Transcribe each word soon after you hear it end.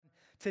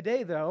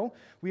Today, though,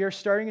 we are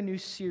starting a new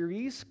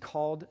series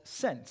called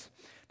Sent.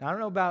 Now, I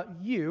don't know about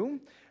you,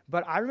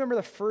 but I remember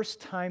the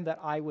first time that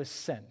I was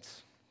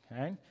sent,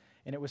 okay?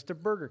 And it was to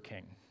Burger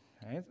King.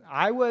 Okay?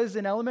 I was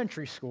in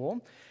elementary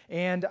school,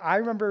 and I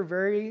remember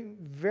very,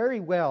 very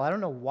well, I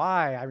don't know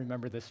why I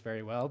remember this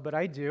very well, but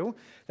I do,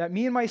 that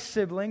me and my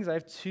siblings, I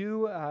have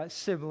two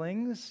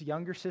siblings,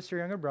 younger sister,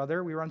 younger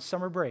brother, we were on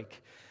summer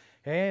break.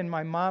 Okay, and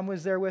my mom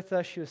was there with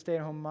us. She was a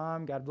stay-at-home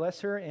mom, God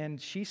bless her,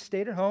 and she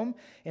stayed at home.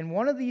 And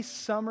one of these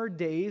summer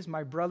days,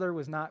 my brother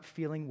was not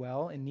feeling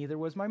well, and neither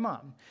was my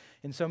mom.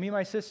 And so me and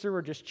my sister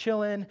were just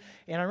chilling,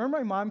 and I remember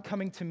my mom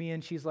coming to me,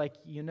 and she's like,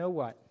 you know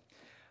what?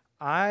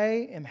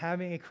 I am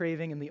having a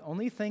craving, and the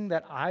only thing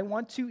that I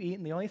want to eat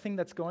and the only thing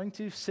that's going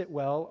to sit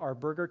well are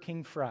Burger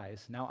King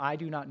fries. Now, I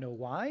do not know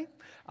why.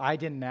 I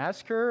didn't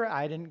ask her.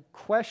 I didn't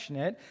question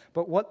it.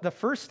 But what the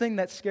first thing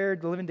that scared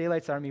the living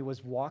daylights out of me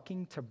was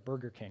walking to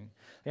Burger King.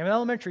 I'm in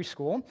elementary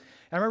school. And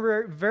I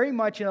remember very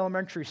much in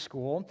elementary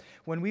school,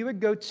 when we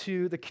would go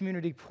to the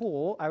community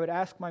pool, I would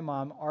ask my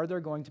mom, are there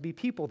going to be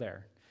people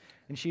there?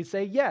 And she'd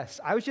say, yes.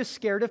 I was just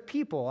scared of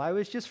people. I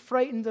was just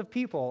frightened of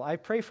people. I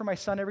pray for my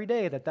son every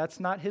day that that's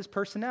not his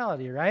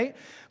personality, right?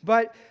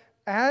 But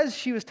as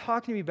she was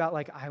talking to me about,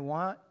 like, I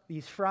want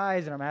these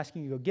fries, and I'm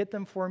asking you to go get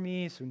them for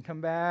me so we can come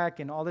back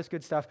and all this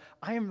good stuff,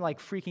 I am, like,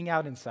 freaking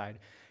out inside.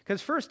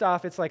 Because first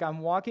off, it's like I'm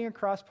walking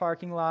across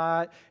parking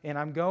lot, and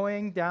I'm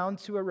going down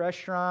to a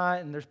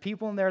restaurant, and there's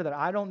people in there that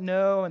I don't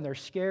know, and they're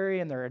scary,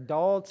 and they're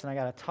adults, and I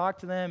got to talk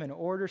to them and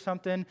order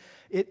something.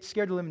 It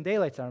scared the living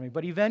daylights out of me.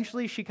 But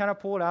eventually, she kind of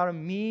pulled out,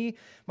 and me,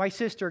 my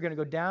sister, are going to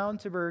go down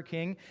to Burger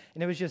King,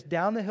 and it was just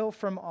down the hill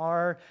from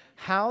our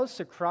house,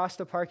 across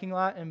the parking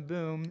lot, and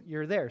boom,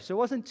 you're there. So it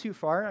wasn't too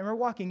far. I remember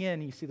walking in,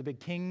 and you see the big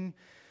King, and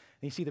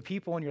you see the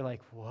people, and you're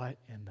like, what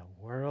in the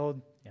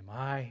world am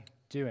I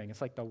doing?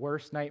 It's like the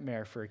worst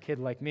nightmare for a kid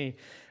like me.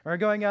 We're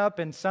going up,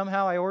 and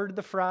somehow I ordered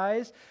the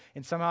fries,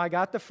 and somehow I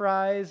got the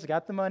fries,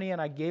 got the money, and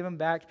I gave them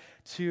back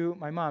to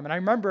my mom. And I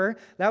remember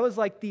that was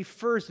like the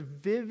first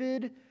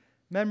vivid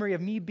memory of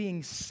me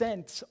being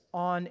sent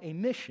on a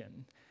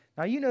mission.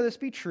 Now, you know this to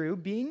be true.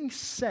 Being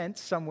sent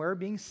somewhere,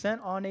 being sent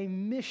on a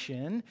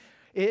mission,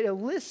 it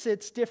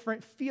elicits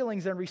different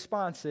feelings and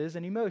responses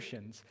and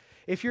emotions.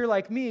 If you're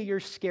like me, you're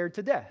scared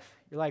to death.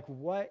 You're like,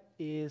 what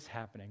is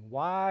happening?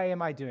 Why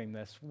am I doing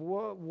this?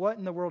 What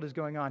in the world is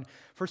going on?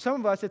 For some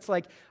of us, it's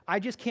like, I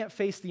just can't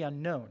face the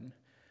unknown.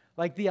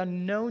 Like, the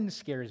unknown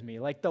scares me.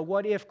 Like the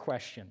what if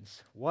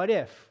questions. What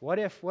if,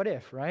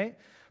 right?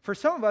 For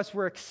some of us,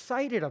 we're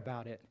excited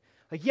about it.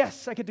 Like,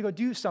 yes, I get to go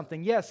do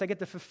something. Yes, I get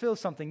to fulfill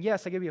something.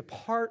 Yes, I get to be a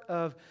part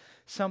of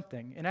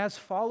something. And as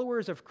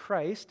followers of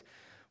Christ,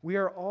 we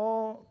are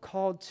all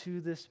called to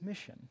this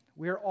mission.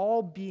 We are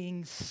all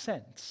being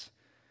sent.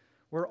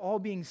 We're all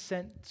being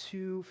sent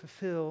to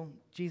fulfill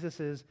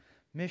Jesus'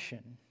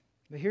 mission.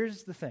 But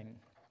here's the thing.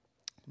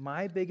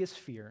 My biggest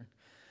fear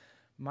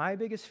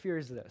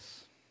is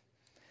this,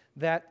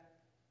 that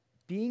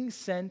being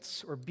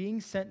sent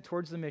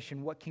towards the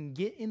mission, what can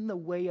get in the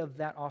way of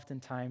that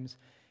oftentimes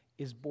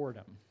is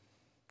boredom.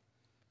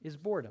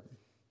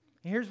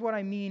 And here's what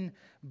I mean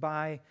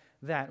by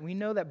that. We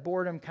know that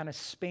boredom kind of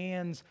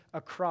spans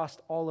across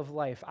all of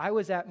life. I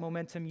was at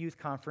Momentum Youth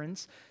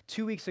Conference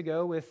 2 weeks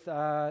ago with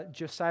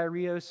Josiah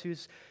Rios,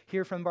 who's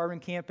here from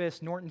Barberton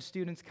campus, Norton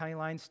students, County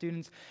Line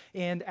students.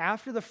 And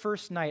after the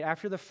first night,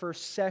 after the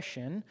first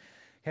session,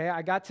 okay,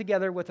 I got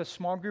together with a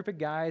small group of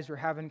guys. We're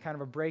having kind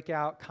of a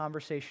breakout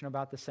conversation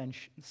about the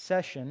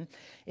session.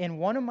 And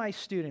one of my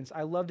students,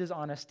 I loved his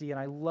honesty, and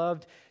I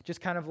loved just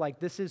kind of like,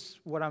 this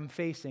is what I'm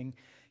facing.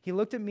 He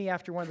looked at me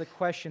after one of the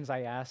questions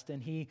I asked,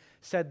 and he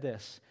said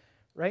this,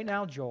 right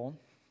now, Joel,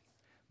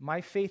 my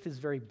faith is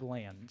very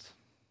bland.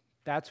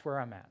 That's where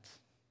I'm at.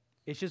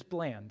 It's just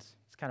bland.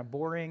 It's kind of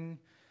boring.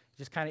 It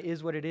just kind of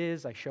is what it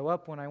is. I show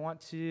up when I want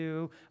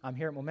to. I'm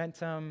here at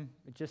Momentum.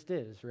 It just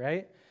is,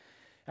 right?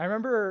 I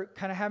remember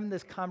kind of having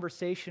this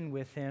conversation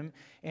with him,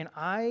 and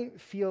I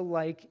feel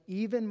like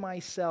even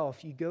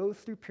myself, you go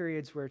through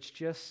periods where it's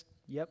just,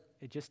 yep,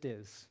 it just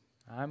is.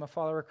 I'm a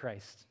follower of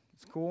Christ.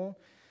 It's cool.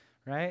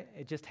 Right?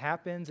 It just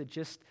happens. It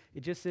just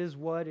is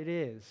what it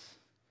is.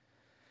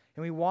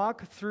 And we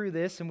walk through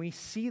this, and we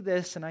see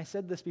this, and I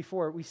said this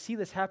before, we see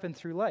this happen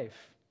through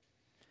life.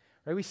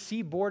 Right? We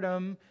see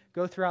boredom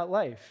go throughout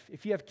life.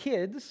 If you have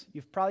kids,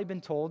 you've probably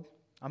been told,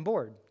 I'm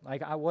bored.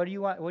 Like, what do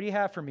you want? What do you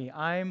have for me?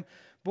 I'm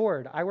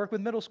bored. I work with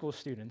middle school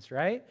students,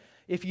 right?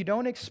 If you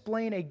don't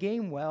explain a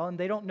game well, and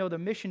they don't know the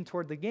mission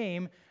toward the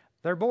game,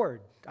 they're bored.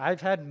 I've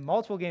had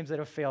multiple games that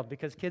have failed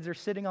because kids are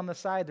sitting on the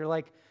side. They're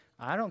like,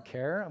 I don't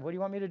care. What do you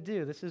want me to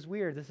do? This is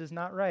weird. This is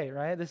not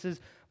right? This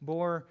is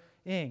boring.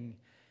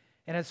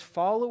 And as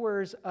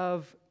followers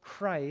of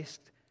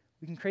Christ,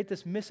 we can create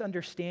this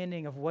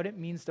misunderstanding of what it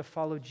means to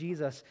follow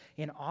Jesus.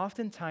 And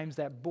oftentimes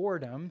that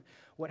boredom,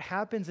 what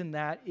happens in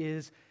that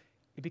is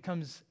it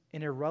becomes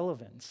an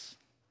irrelevance.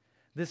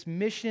 This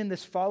mission,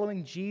 this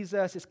following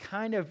Jesus is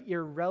kind of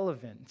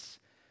irrelevant.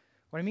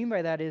 What I mean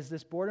by that is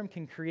this boredom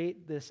can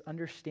create this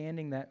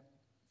understanding that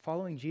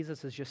following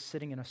Jesus is just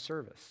sitting in a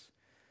service.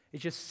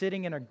 It's just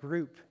sitting in a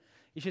group.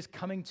 It's just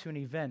coming to an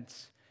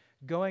event,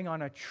 going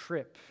on a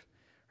trip,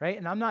 right?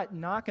 And I'm not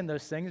knocking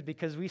those things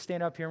because we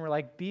stand up here and we're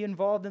like, be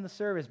involved in the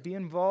service, be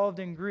involved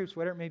in groups,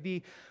 whatever it may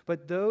be.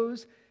 But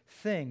those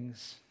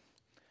things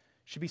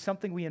should be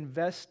something we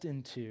invest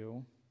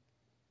into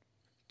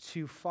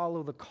to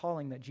follow the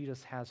calling that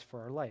Jesus has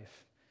for our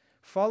life.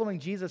 Following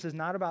Jesus is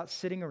not about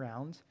sitting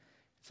around.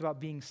 It's about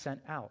being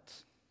sent out.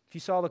 If you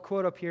saw the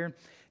quote up here,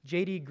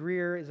 J.D.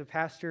 Greer is a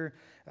pastor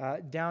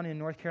down in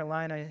North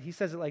Carolina. He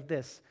says it like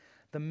this: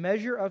 the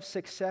measure of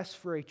success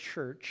for a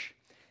church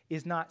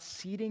is not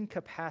seating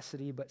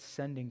capacity, but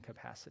sending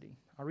capacity.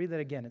 I'll read that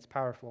again. It's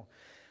powerful.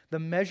 The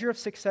measure of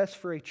success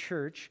for a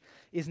church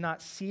is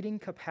not seating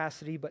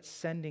capacity, but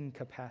sending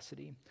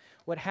capacity.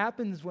 What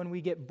happens when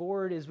we get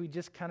bored is we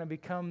just kind of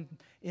become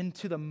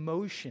into the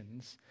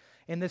motions.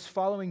 And this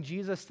following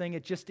Jesus thing,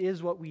 it just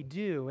is what we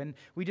do. And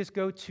we just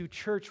go to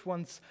church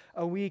once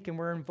a week and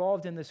we're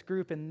involved in this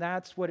group, and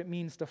that's what it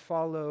means to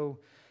follow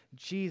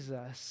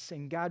Jesus.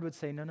 And God would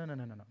say, no.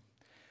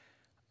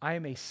 I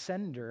am a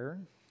sender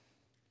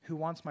who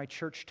wants my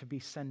church to be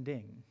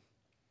sending.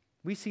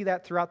 We see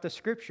that throughout the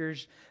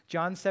scriptures.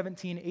 John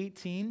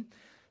 17:18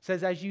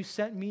 says, as you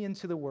sent me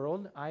into the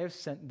world, I have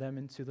sent them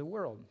into the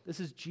world. This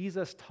is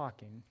Jesus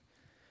talking.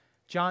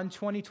 John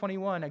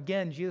 20:21,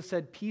 again, Jesus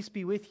said, peace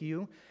be with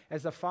you.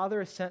 As the Father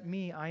has sent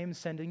me, I am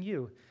sending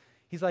you.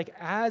 He's like,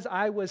 as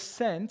I was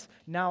sent,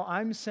 now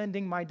I'm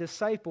sending my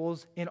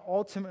disciples, and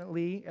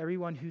ultimately,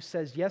 everyone who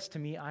says yes to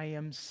me, I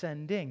am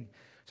sending.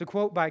 It's a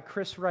quote by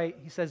Chris Wright.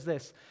 He says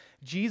this: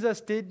 Jesus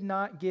did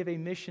not give a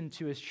mission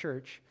to his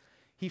church.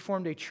 He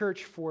formed a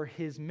church for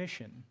his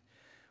mission.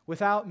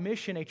 Without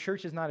mission, a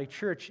church is not a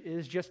church. It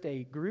is just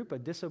a group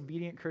of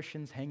disobedient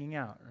Christians hanging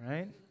out,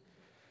 right?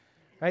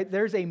 Right?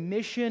 There's a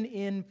mission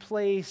in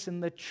place,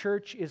 and the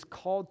church is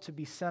called to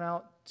be sent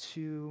out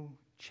to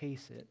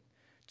chase it,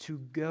 to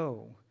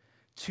go,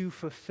 to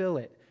fulfill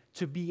it,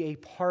 to be a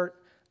part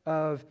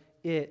of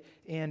it.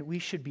 And we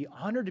should be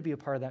honored to be a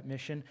part of that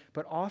mission,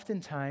 but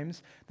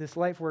oftentimes, this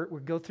life where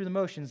we go through the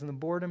motions and the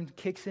boredom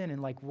kicks in,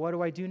 and like, what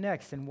do I do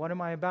next? And what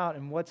am I about?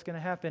 And what's going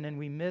to happen? And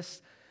we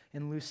miss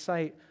and lose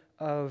sight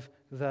of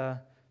the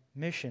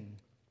mission.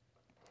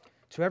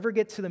 To ever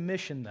get to the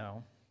mission,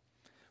 though,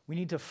 we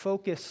need to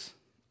focus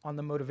on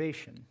the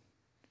motivation.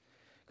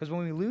 Because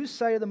when we lose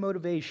sight of the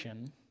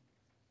motivation,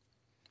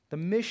 the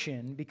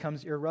mission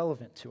becomes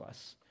irrelevant to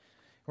us.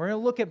 We're going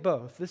to look at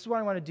both. This is what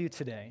I want to do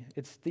today.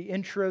 It's the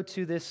intro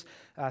to this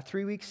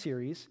 3-week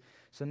series.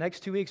 So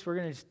next 2 weeks, we're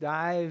going to just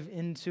dive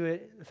into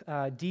it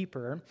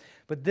deeper.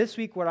 But this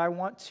week, what I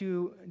want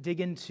to dig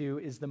into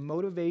is the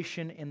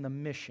motivation and the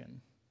mission.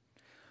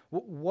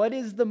 What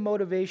is the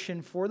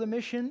motivation for the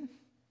mission?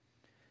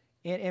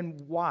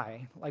 And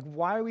why? Like,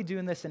 why are we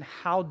doing this, and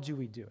how do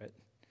we do it?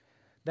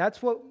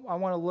 That's what I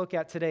want to look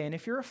at today. And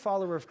if you're a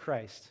follower of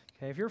Christ,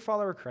 okay, if you're a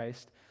follower of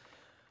Christ,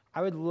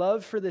 I would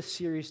love for this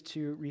series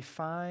to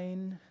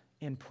refine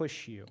and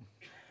push you.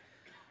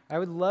 I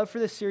would love for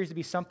this series to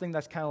be something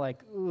that's kind of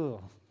like,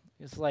 ugh.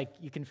 It's like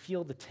you can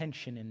feel the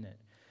tension in it.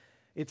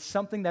 It's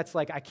something that's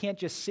like, I can't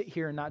just sit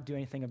here and not do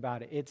anything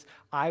about it. It's,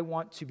 I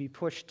want to be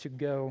pushed to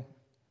go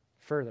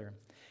further.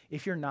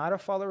 If you're not a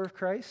follower of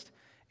Christ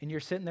and you're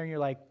sitting there and you're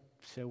like,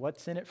 so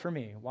what's in it for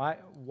me?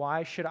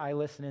 Why should I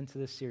listen into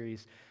this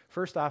series?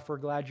 First off, we're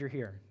glad you're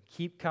here.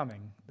 Keep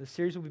coming. The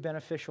series will be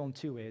beneficial in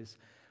 2 ways.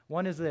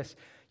 One is this: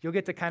 you'll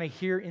get to kind of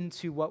hear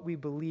into what we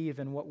believe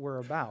and what we're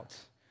about.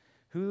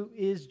 Who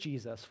is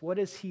Jesus? What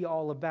is he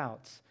all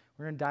about?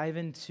 We're going to dive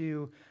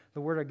into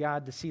the Word of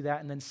God to see that.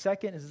 And then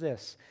second is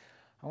this: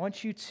 I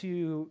want you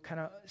to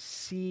kind of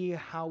see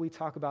how we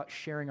talk about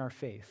sharing our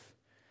faith.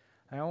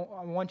 I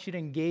want you to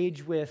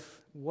engage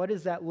with, what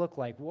does that look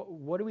like?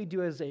 What do we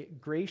do as a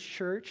Grace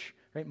Church?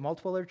 Right?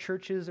 Multiple other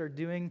churches are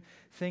doing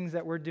things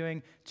that we're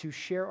doing to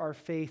share our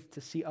faith,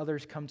 to see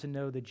others come to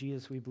know the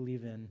Jesus we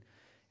believe in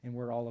and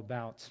we're all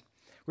about.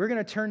 We're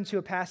going to turn to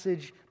a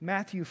passage,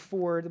 Matthew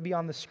 4, it'll be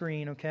on the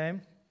screen, okay?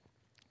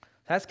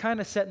 That's kind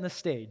of setting the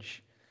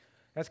stage.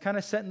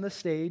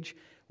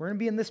 We're going to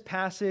be in this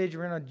passage.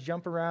 We're going to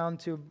jump around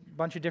to a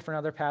bunch of different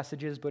other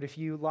passages, but if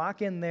you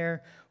lock in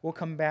there, we'll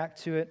come back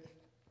to it.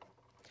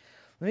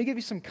 Let me give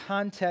you some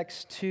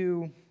context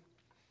to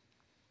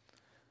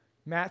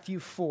Matthew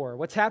 4.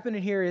 What's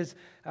happening here is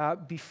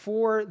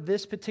before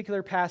this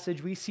particular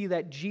passage, we see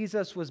that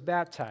Jesus was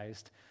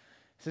baptized.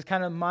 It's this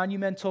kind of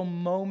monumental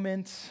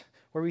moment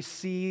where we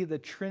see the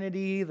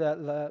Trinity,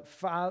 the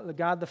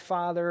God the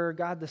Father,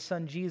 God the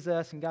Son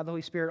Jesus, and God the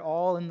Holy Spirit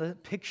all in the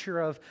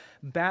picture of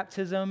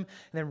baptism. And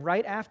then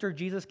right after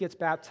Jesus gets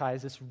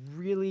baptized, this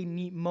really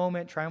neat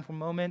moment, triumphal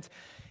moment,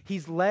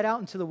 he's led out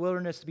into the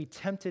wilderness to be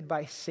tempted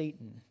by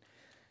Satan.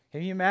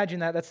 Can you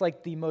imagine that? That's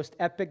like the most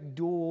epic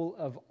duel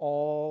of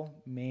all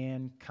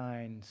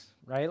mankind,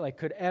 right? Like,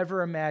 could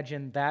ever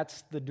imagine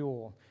that's the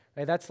duel,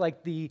 right? That's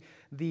like the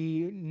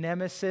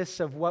nemesis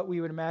of what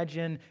we would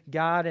imagine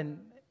God and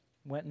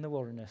went in the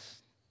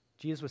wilderness.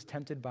 Jesus was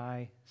tempted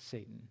by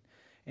Satan.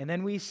 And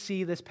then we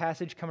see this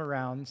passage come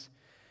around.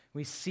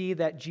 We see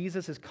that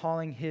Jesus is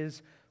calling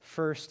his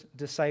first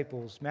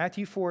disciples.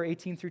 Matthew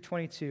 4:18 through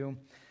 22,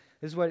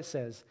 this is what it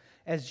says.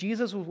 As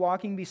Jesus was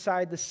walking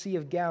beside the Sea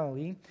of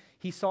Galilee,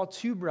 he saw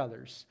two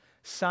brothers,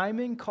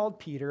 Simon called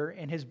Peter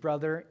and his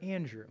brother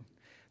Andrew.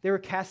 They were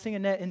casting a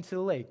net into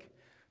the lake,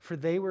 for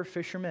they were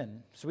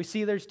fishermen. So we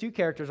see there's two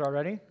characters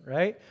already,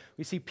 right?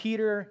 We see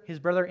Peter, his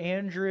brother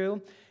Andrew,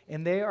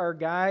 and they are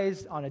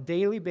guys on a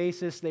daily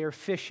basis. They are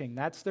fishing.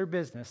 That's their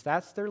business.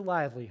 That's their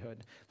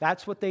livelihood.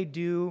 That's what they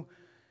do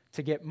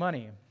to get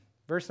money.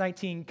 Verse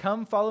 19,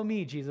 "Come, follow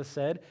me," Jesus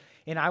said,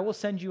 "and I will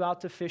send you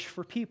out to fish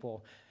for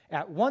people."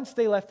 At once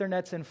they left their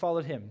nets and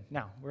followed him.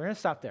 Now, we're going to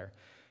stop there.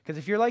 Because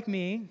if you're like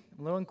me,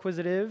 a little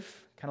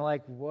inquisitive, kind of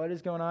like, what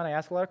is going on? I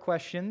ask a lot of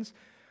questions.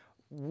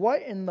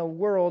 What in the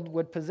world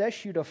would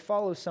possess you to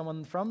follow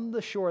someone from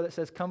the shore that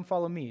says, "Come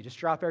follow me"? Just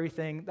drop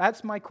everything.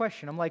 That's my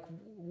question. I'm like,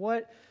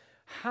 what?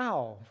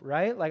 How?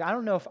 Right? Like, I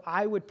don't know if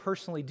I would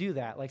personally do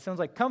that. Like, someone's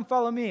like, "Come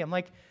follow me." I'm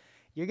like,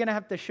 you're going to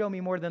have to show me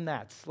more than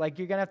that. Like,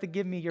 you're going to have to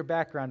give me your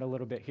background a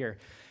little bit here.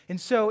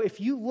 And so if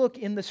you look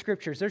in the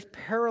scriptures, there's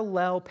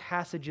parallel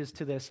passages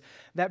to this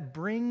that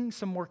bring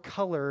some more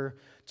color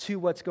to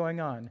what's going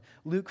on.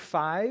 Luke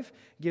 5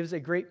 gives a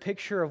great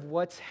picture of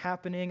what's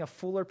happening, a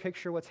fuller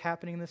picture of what's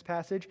happening in this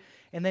passage.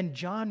 And then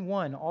John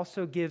 1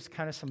 also gives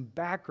kind of some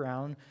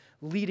background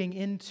leading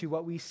into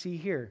what we see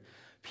here.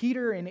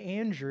 Peter and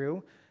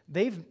Andrew,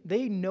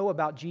 they know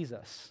about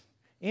Jesus.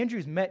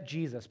 Andrew's met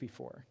Jesus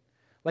before.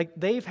 Like,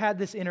 they've had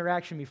this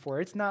interaction before.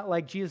 It's not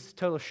like Jesus is a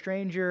total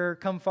stranger,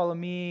 "Come follow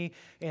me,"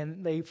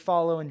 and they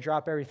follow and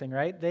drop everything,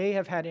 right? They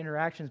have had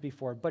interactions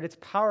before, but it's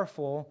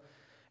powerful,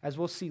 as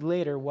we'll see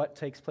later, what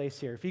takes place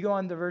here. If you go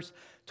on to verse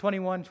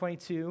 21,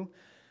 22,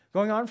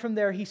 going on from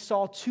there, he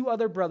saw two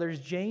other brothers,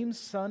 James,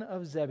 son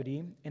of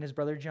Zebedee, and his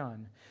brother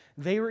John.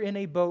 They were in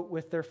a boat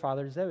with their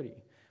father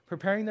Zebedee,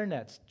 preparing their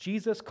nets.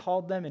 Jesus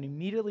called them, and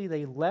immediately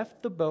they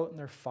left the boat and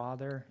their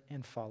father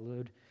and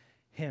followed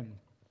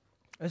him.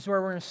 This is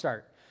where we're going to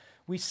start.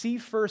 We see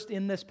first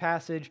in this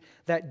passage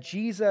that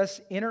Jesus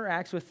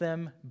interacts with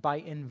them by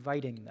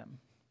inviting them.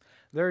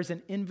 There is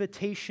an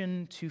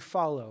invitation to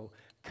follow.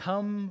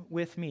 Come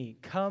with me.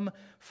 Come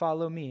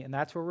follow me. And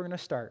that's where we're going to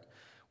start.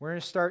 We're going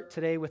to start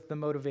today with the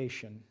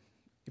motivation.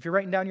 If you're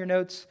writing down your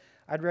notes,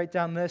 I'd write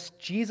down this: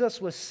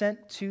 Jesus was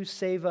sent to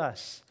save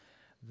us.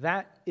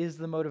 That is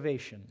the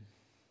motivation.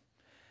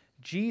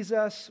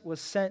 Jesus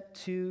was sent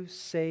to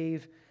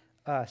save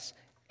us.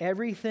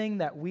 Everything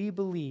that we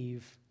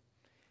believe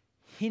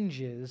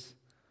hinges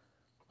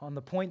on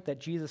the point that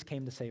Jesus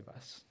came to save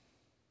us.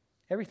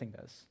 Everything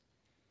does.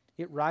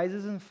 It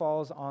rises and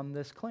falls on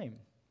this claim.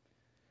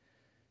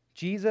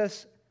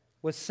 Jesus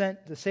was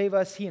sent to save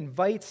us. He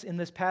invites in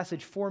this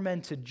passage 4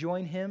 men to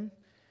join him.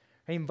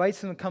 He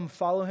invites them to come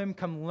follow him,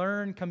 come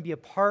learn, come be a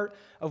part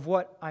of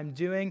what I'm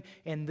doing.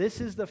 And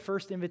this is the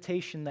first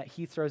invitation that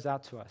he throws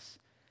out to us.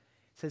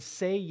 It says,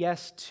 "Say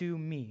yes to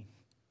me."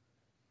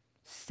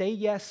 Say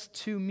yes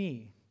to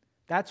me.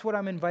 That's what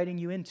I'm inviting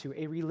you into,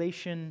 a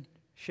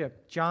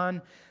relationship.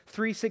 John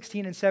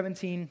 3:16 and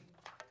 17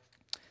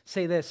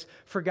 say this: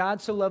 "For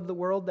God so loved the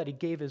world that he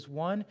gave his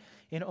one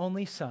and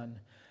only Son,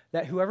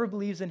 that whoever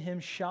believes in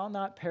him shall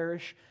not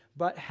perish,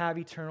 but have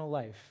eternal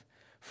life.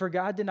 For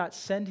God did not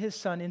send his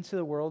Son into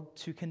the world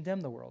to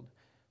condemn the world,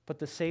 but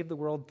to save the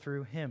world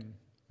through him."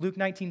 Luke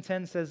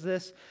 19:10 says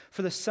this: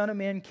 "For the Son of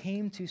Man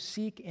came to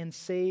seek and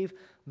save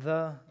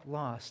the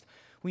lost."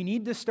 We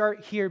need to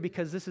start here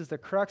because this is the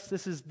crux,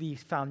 this is the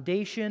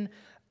foundation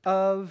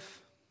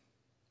of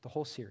the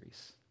whole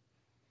series.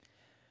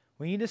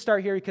 We need to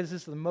start here because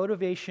this is the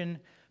motivation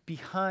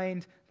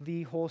behind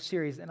the whole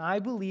series. And I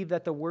believe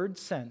that the word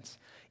 "sent,"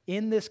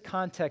 in this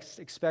context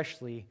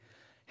especially,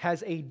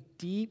 has a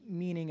deep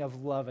meaning of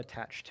love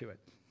attached to it.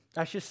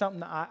 That's just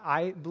something that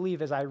I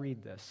believe as I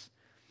read this.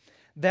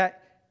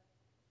 That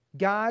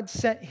God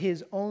sent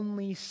his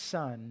only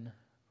Son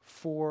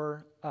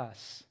for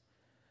us.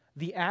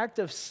 The act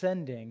of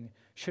sending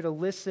should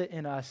elicit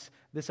in us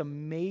this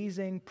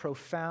amazing,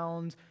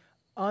 profound,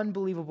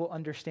 unbelievable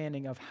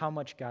understanding of how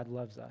much God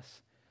loves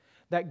us.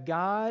 That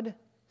God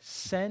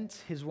sent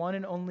his one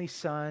and only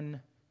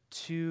Son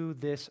to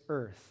this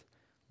earth.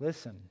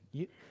 Listen,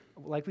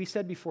 like we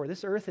said before,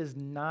 this earth is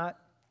not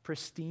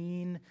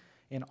pristine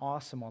and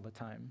awesome all the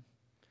time.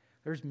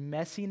 There's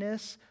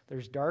messiness,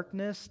 there's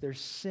darkness, there's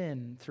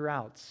sin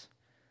throughout.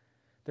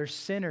 There's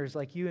sinners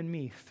like you and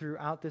me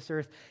throughout this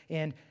earth.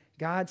 And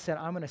God said,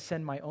 "I'm going to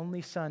send my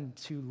only Son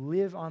to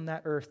live on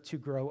that earth, to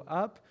grow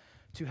up,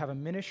 to have a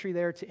ministry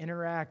there, to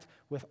interact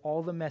with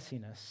all the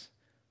messiness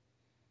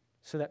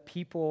so that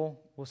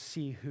people will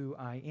see who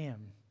I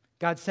am."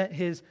 God sent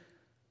his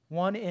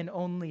one and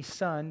only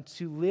Son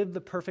to live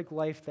the perfect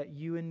life that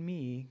you and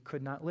me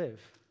could not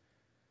live.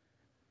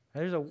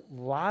 There's a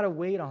lot of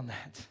weight on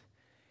that.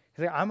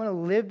 He's like, "I'm going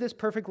to live this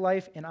perfect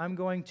life and I'm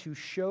going to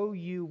show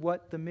you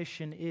what the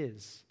mission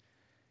is."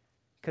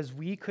 Because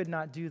we could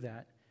not do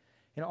that.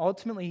 And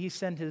ultimately, God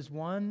sent his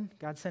one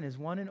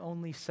and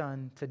only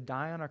Son to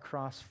die on a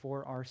cross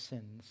for our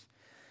sins.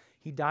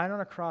 He died on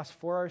a cross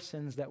for our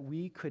sins that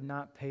we could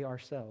not pay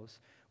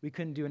ourselves. We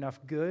couldn't do enough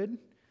good.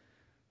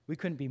 We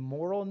couldn't be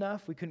moral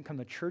enough. We couldn't come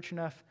to church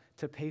enough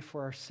to pay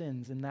for our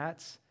sins. And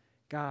that's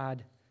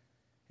God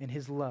in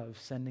his love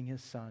sending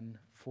his son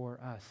for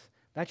us.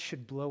 That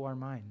should blow our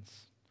minds.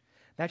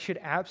 That should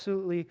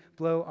absolutely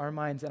blow our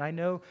minds. And I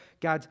know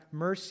God's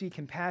mercy,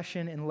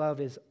 compassion, and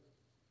love is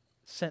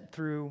sent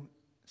through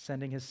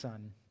sending his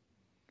son.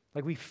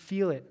 Like we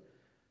feel it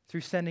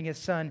through sending his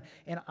son.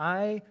 And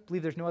I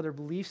believe there's no other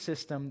belief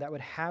system that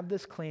would have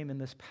this claim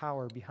and this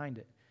power behind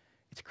it.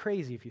 It's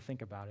crazy if you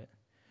think about it.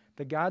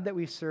 The God that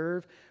we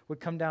serve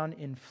would come down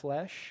in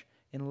flesh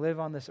and live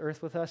on this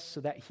earth with us so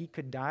that he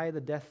could die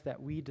the death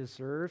that we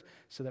deserve,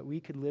 so that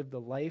we could live the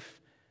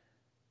life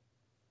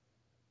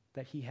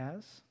that he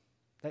has.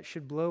 That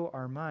should blow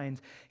our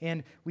minds.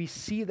 And we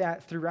see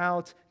that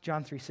throughout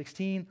John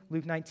 3:16,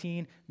 Luke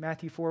 19,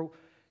 Matthew 4.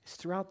 It's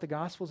throughout the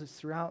Gospels. It's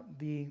throughout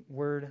the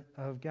Word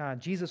of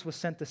God. Jesus was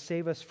sent to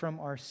save us from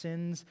our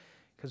sins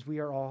because we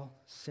are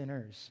all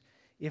sinners.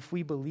 If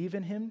we believe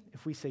in him,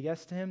 if we say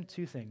yes to him,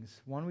 two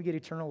things. One, we get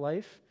eternal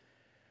life,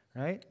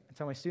 right? I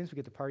tell my students we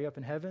get to party up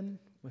in heaven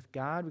with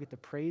God. We get to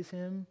praise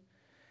him.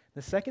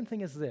 The second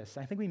thing is this.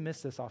 I think we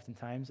miss this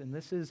oftentimes, and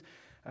this is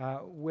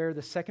where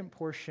the second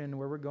portion,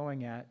 where we're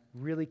going at,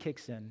 really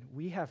kicks in.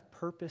 We have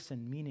purpose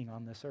and meaning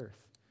on this earth.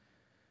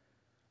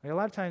 Like a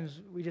lot of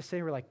times we just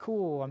say, we're like,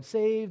 cool, I'm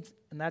saved,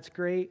 and that's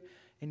great,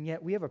 and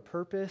yet we have a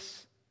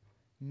purpose,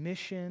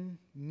 mission,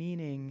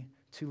 meaning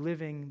to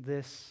living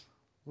this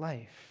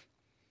life.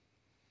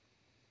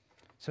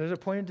 So there's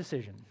a point of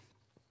decision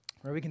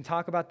where we can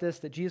talk about this,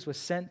 that Jesus was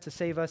sent to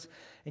save us,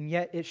 and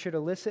yet it should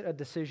elicit a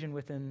decision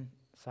within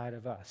inside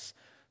of us.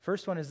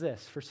 First one is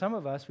this. For some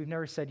of us, we've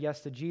never said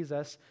yes to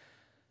Jesus.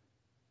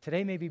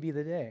 Today maybe be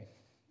the day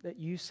that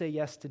you say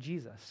yes to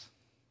Jesus.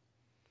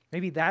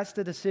 Maybe that's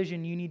the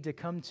decision you need to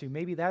come to.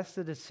 Maybe that's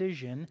the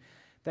decision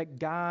that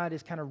God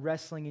is kind of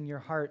wrestling in your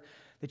heart,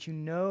 that you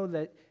know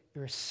that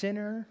you're a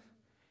sinner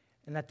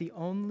and that the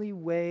only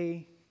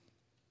way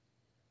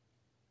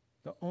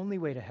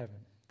to heaven,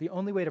 the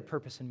only way to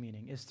purpose and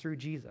meaning is through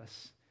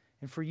Jesus.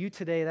 And for you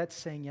today, that's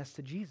saying yes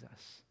to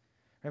Jesus.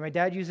 Right? My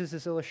dad uses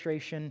this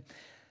illustration.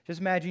 Just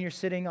imagine you're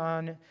sitting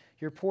on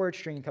your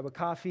porch drinking a cup of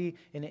coffee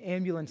and an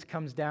ambulance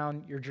comes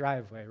down your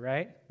driveway,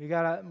 right?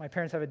 My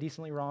parents have a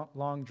decently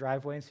long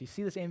driveway, and so you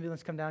see this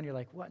ambulance come down, you're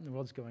like, what in the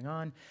world's going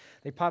on?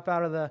 They pop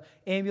out of the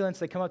ambulance,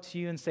 they come up to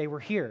you and say, we're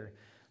here.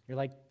 You're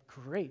like,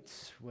 great,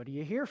 what are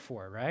you here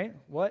for, right?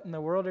 What in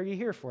the world are you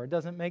here for? It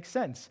doesn't make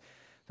sense.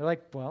 They're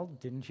like, well,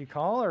 didn't you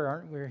call, or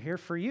aren't we here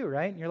for you,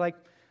 right? And you're like,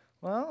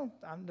 well,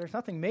 there's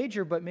nothing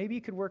major, but maybe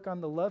you could work on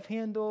the love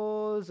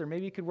handles, or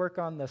maybe you could work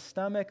on the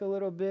stomach a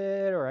little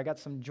bit, or I got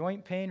some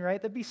joint pain,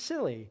 right? That'd be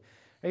silly.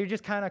 Or you're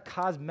just kind of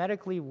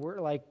cosmetically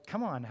like,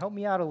 come on, help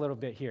me out a little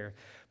bit here.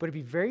 But it'd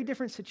be a very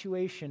different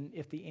situation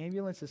if the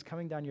ambulance is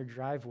coming down your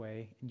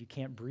driveway and you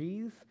can't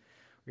breathe,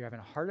 or you're having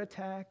a heart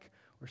attack,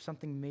 or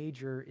something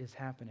major is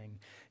happening.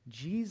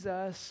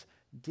 Jesus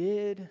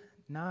did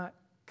not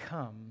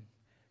come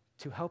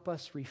to help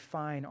us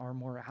refine our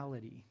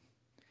morality.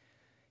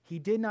 He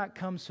did not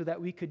come so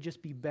that we could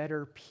just be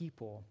better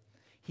people.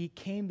 He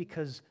came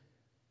because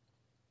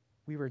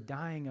we were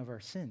dying of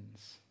our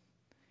sins.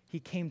 He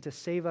came to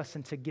save us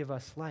and to give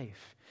us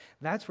life.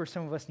 That's where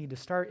some of us need to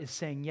start, is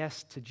saying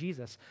yes to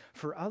Jesus.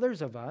 For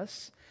others of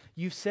us,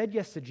 you've said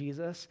yes to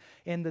Jesus,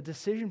 and the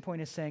decision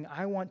point is saying,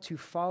 I want to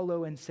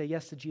follow and say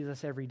yes to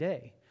Jesus every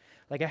day.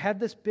 Like I had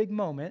this big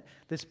moment,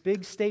 this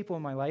big staple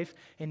in my life,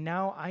 and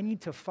now I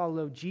need to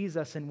follow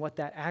Jesus and what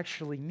that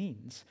actually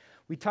means.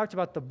 We talked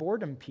about the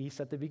boredom piece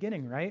at the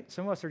beginning, right?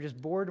 Some of us are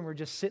just bored and we're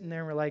just sitting there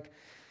and we're like,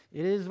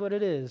 it is what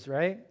it is,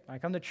 right? I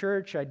come to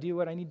church, I do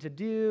what I need to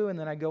do, and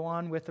then I go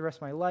on with the rest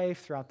of my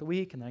life throughout the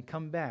week, and then I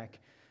come back,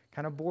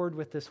 kind of bored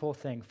with this whole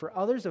thing. For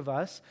others of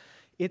us,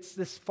 it's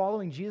this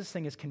following Jesus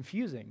thing is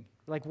confusing.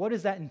 Like, what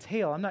does that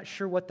entail? I'm not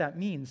sure what that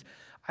means.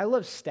 I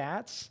love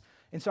stats,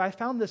 and so I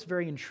found this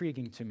very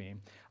intriguing to me.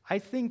 I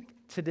think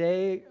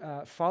today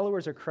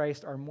followers of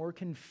Christ are more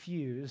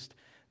confused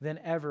than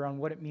ever on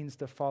what it means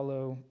to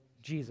follow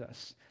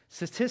Jesus.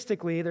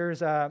 Statistically,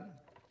 there's a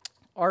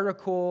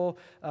article,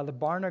 the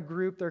Barna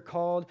Group, they're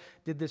called,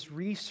 did this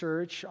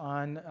research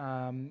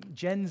on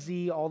Gen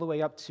Z all the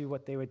way up to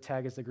what they would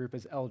tag as the group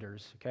as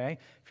elders, okay?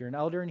 If you're an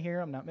elder in here,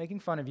 I'm not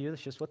making fun of you.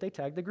 That's just what they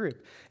tag the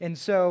group. And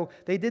so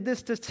they did this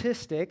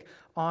statistic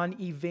on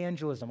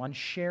evangelism, on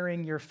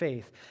sharing your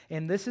faith.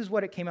 And this is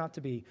what it came out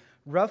to be.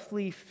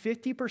 Roughly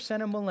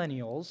 50% of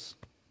millennials,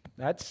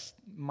 that's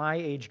my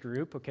age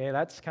group, okay?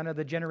 That's kind of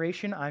the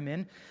generation I'm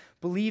in,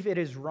 believe it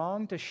is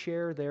wrong to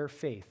share their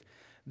faith.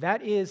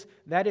 That is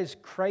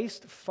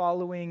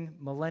Christ-following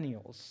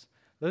millennials.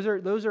 Those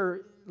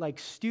are like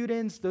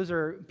students. Those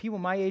are people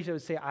my age that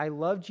would say, I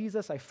love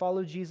Jesus, I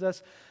follow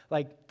Jesus.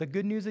 Like, the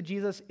good news of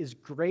Jesus is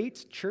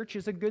great. Church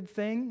is a good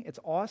thing. It's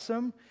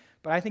awesome.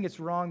 But I think it's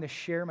wrong to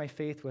share my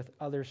faith with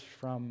others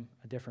from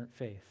a different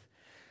faith.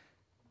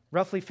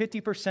 Roughly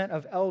 50%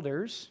 of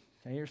elders,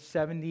 okay, you're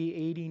 70,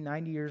 80,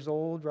 90 years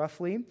old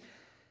roughly,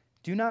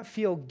 do not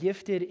feel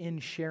gifted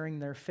in sharing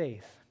their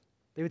faith.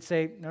 They would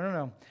say,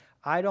 no.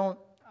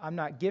 I'm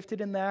not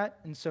gifted in that,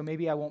 and so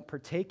maybe I won't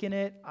partake in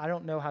it. I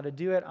don't know how to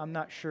do it. I'm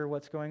not sure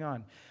what's going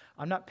on.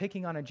 I'm not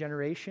picking on a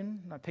generation.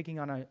 I'm not picking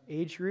on an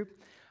age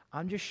group.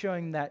 I'm just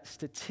showing that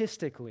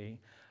statistically,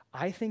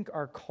 I think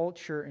our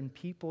culture and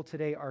people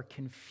today are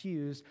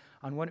confused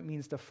on what it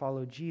means to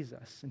follow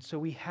Jesus. And so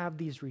we have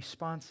these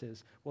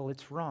responses. Well,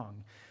 it's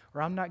wrong.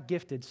 Or I'm not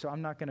gifted, so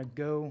I'm not going to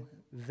go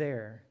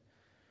there.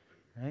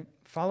 Right?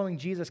 Following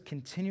Jesus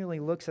continually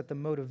looks at the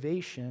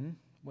motivation,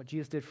 what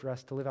Jesus did for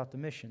us to live out the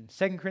mission.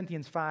 2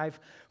 Corinthians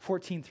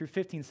 5:14 through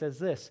 15 says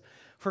this,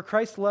 "For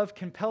Christ's love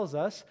compels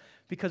us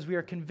because we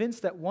are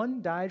convinced that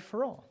one died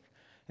for all,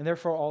 and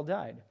therefore all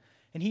died.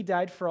 And he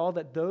died for all,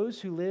 that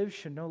those who live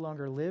should no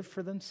longer live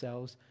for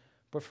themselves,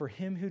 but for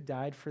him who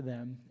died for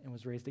them and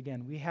was raised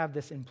again." We have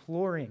this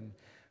imploring,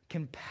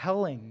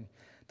 compelling.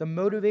 The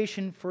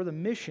motivation for the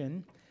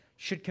mission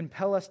should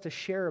compel us to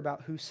share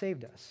about who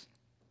saved us.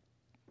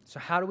 So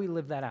how do we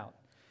live that out?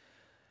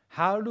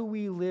 How do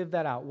we live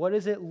that out? What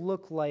does it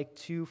look like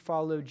to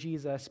follow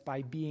Jesus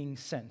by being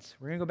sent?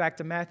 We're going to go back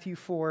to Matthew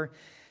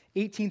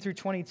 4:18 through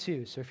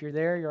 22. So if you're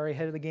there, you're already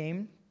ahead of the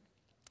game.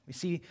 We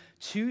see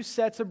two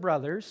sets of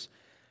brothers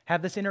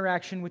have this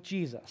interaction with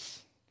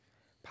Jesus.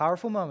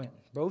 Powerful moment.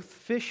 Both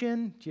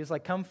fishing. Jesus is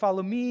like, come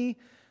follow me.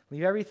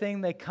 Leave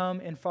everything. They come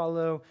and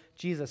follow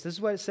Jesus. This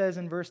is what it says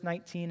in verse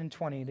 19 and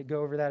 20. To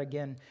go over that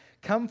again.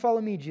 "Come follow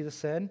me," Jesus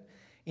said,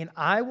 "and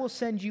I will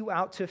send you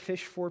out to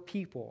fish for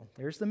people."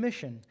 There's the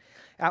mission.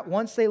 At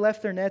once they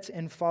left their nets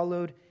and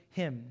followed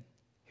him.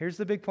 Here's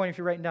the big point if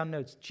you're writing down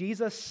notes.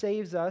 Jesus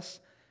saves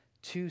us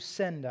to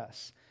send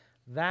us.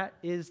 That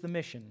is the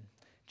mission.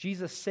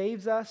 Jesus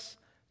saves us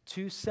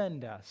to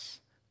send us.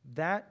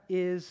 That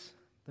is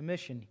the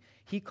mission.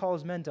 He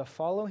calls men to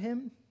follow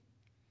him,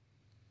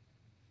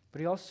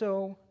 but he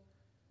also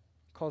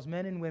calls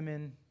men and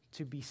women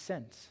to be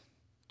sent,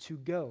 to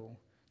go,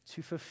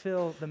 to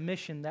fulfill the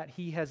mission that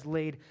he has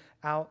laid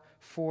out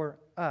for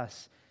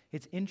us.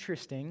 It's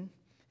interesting.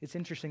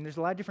 There's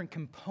a lot of different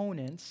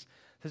components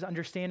to this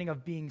understanding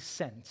of being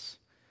sent.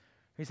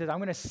 He says, I'm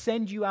going to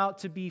send you out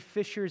to be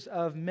fishers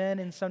of men,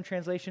 in some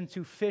translations,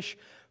 to fish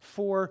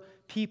for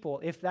people.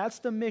 If that's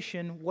the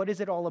mission, what is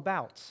it all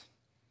about?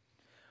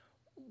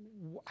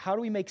 How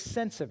do we make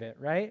sense of it,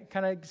 right?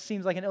 Kind of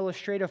seems like an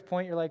illustrative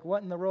point. You're like,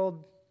 what in the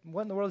world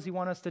does he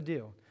want us to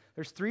do?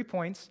 There's 3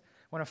 points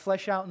I want to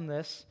flesh out in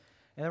this,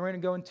 and then we're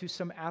going to go into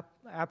some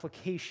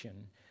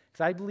application.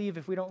 Because I believe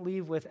if we don't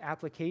leave with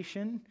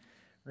application,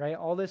 right,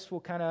 all this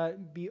will kind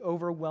of be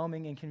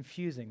overwhelming and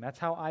confusing. That's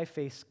how I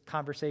face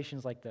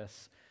conversations like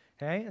this,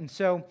 okay? And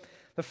so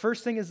the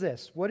first thing is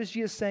this. What is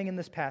Jesus saying in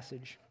this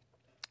passage?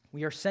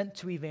 We are sent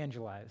to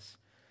evangelize.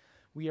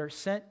 We are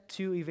sent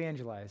to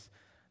evangelize.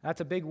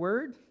 That's a big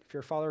word. If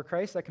you're a follower of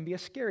Christ, that can be a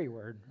scary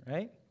word,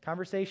 right?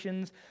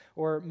 Conversations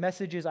or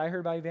messages I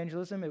heard about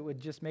evangelism, it would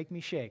just make me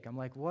shake. I'm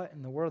like, what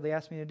in the world they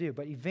asked me to do?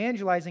 But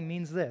evangelizing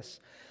means this.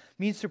 It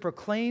means to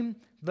proclaim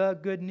the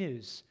good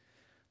news.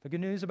 The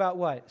good news about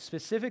what?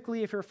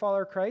 Specifically, if you're a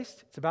follower of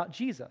Christ, it's about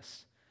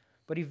Jesus.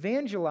 But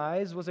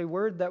evangelize was a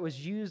word that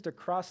was used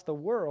across the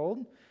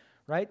world,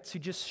 right, to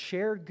just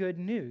share good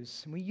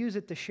news. And we use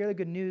it to share the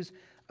good news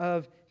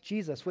of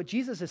Jesus. What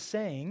Jesus is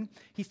saying,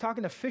 he's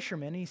talking to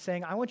fishermen, and he's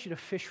saying, I want you to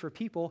fish for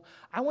people.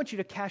 I want you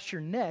to cast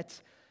your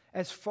nets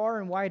as far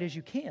and wide as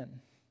you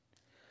can.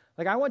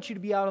 Like, I want you to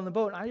be out on the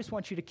boat, and I just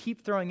want you to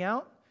keep throwing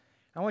out.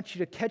 I want you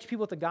to catch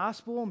people with the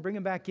gospel and bring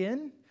them back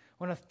in.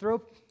 I want to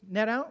throw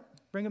net out,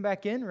 bring them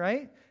back in,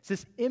 right? It's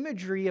this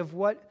imagery of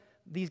what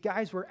these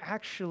guys were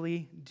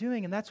actually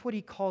doing, and that's what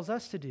he calls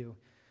us to do.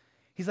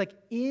 He's like,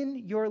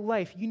 in your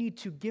life, you need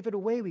to give it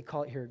away, we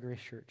call it here at Grace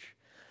Church.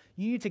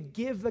 You need to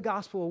give the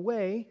gospel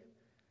away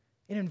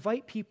and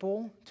invite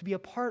people to be a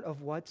part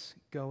of what's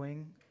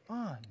going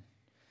on.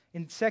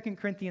 In 2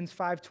 Corinthians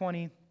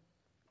 5:20,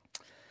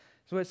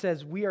 so it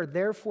says, we are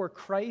therefore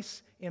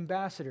Christ's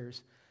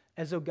ambassadors,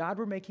 as though God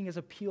were making his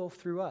appeal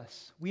through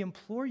us. We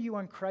implore you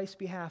on Christ's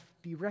behalf,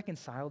 be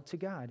reconciled to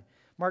God.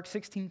 Mark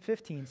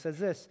 16:15 says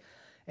this,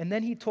 and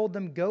then he told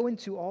them, go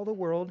into all the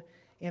world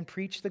and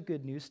preach the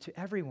good news to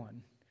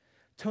everyone.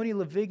 Tony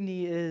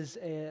Lavigny is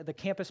the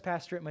campus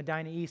pastor at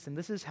Medina East, and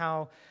this is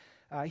how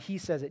he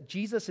says it.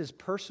 Jesus is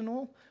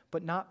personal,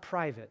 but not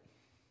private.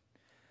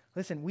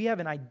 Listen, we have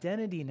an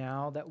identity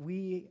now that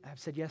we have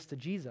said yes to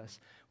Jesus.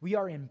 We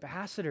are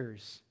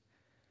ambassadors.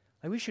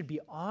 Like, we should be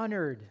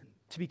honored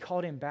to be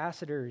called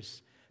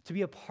ambassadors, to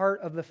be a part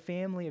of the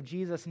family of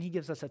Jesus, and he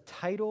gives us a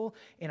title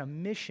and a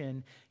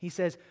mission. He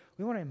says,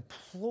 we want to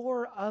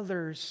implore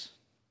others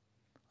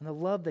on the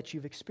love that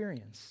you've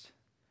experienced.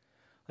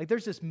 Like,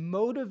 there's this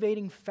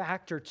motivating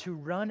factor to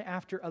run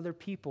after other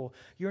people.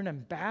 You're an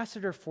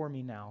ambassador for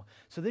me now.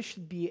 So this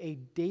should be a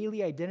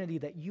daily identity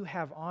that you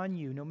have on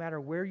you, no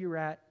matter where you're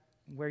at,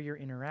 where you're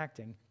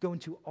interacting. Go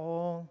into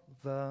all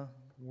the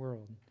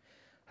world.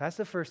 That's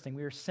the first thing.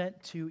 We are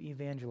sent to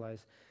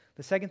evangelize.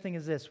 The second thing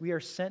is this. We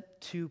are sent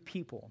to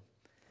people.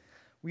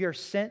 We are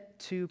sent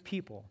to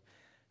people.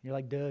 You're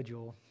like, duh,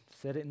 Joel.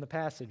 Said it in the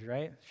passage,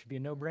 right? It should be a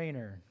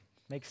no-brainer.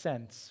 Makes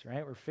sense,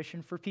 right? We're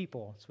fishing for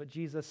people. That's what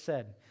Jesus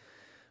said.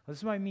 This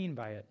is what I mean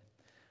by it.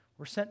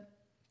 We're sent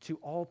to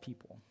all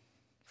people,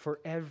 for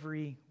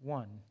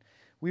everyone.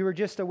 We were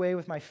just away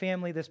with my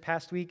family this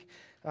past week.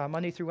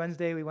 Monday through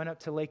Wednesday, we went up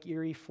to Lake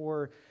Erie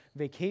for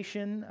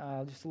vacation,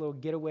 just a little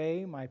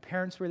getaway. My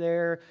parents were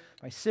there,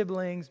 my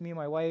siblings, me and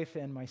my wife,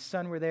 and my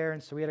son were there,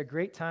 and so we had a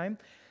great time.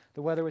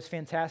 The weather was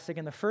fantastic,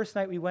 and the first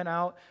night we went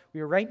out,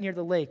 we were right near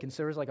the lake, and so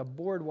there was like a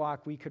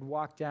boardwalk we could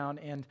walk down,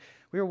 and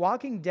we were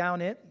walking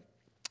down it,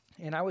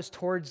 and I was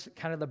towards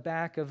kind of the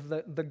back of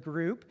the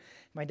group.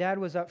 My dad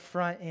was up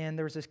front, and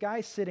there was this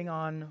guy sitting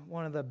on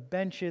one of the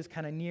benches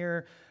kind of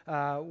near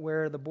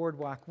where the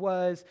boardwalk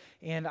was,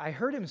 and I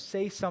heard him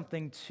say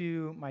something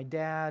to my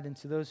dad and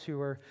to those who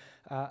were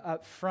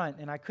up front,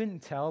 and I couldn't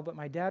tell, but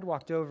my dad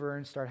walked over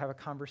and started having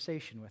a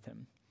conversation with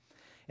him.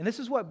 And this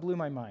is what blew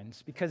my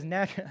mind, because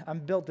I'm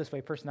built this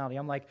way, personality.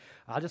 I'm like,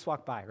 I'll just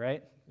walk by,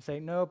 right? Say,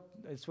 nope,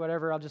 it's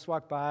whatever, I'll just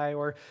walk by.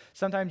 Or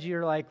sometimes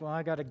you're like, well,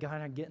 I got to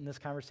kind of get in this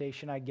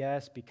conversation, I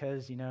guess,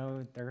 because,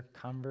 they're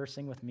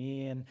conversing with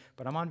me,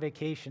 but I'm on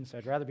vacation, so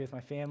I'd rather be with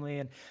my family.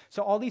 And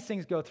so all these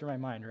things go through my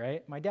mind,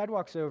 right? My dad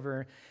walks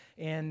over,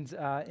 and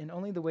in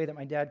only the way that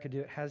my dad could do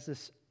it, has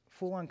this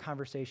full-on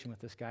conversation with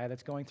this guy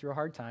that's going through a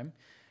hard time.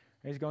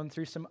 He's going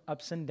through some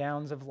ups and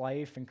downs of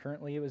life, and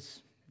currently it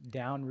was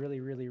down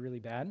really, really, really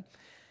bad.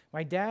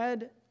 My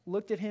dad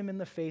looked at him in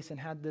the face and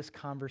had this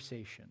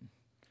conversation.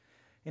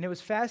 And it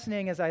was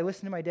fascinating as I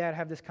listened to my dad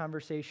have this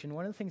conversation.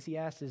 One of the things he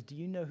asked is, do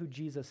you know who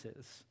Jesus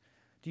is?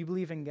 Do you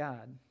believe in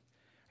God?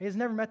 He has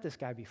never met this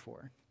guy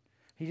before.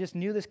 He just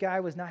knew this guy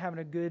was not having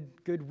a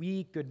good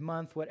week, good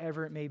month,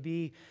 whatever it may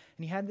be.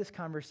 And he had this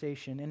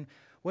conversation. And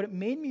what it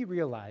made me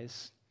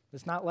realize,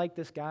 it's not like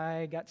this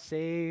guy got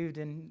saved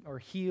or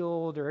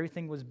healed or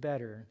everything was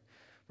better.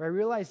 What I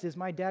realized is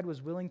my dad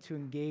was willing to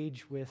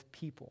engage with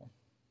people,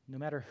 no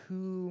matter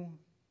who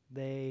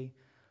they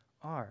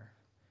are.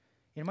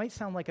 It might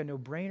sound like a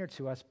no-brainer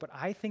to us, but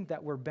I think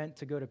that we're bent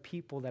to go to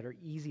people that are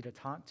easy to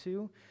talk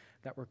to,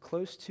 that we're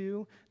close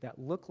to, that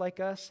look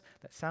like us,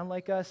 that sound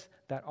like us,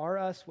 that are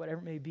us,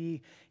 whatever it may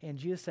be. And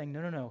Jesus is saying,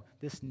 no,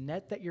 this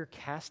net that you're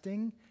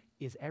casting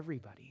is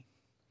everybody.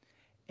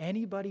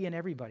 Anybody and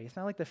everybody. It's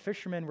not like the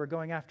fishermen were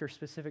going after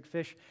specific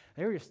fish.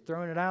 They were just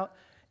throwing it out.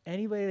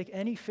 Anybody,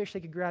 any fish they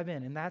could grab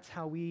in, and that's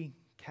how we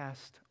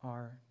cast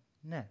our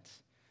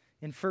nets.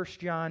 In 1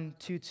 John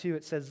 2:2,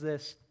 it says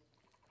this,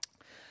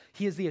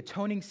 He is the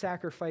atoning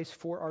sacrifice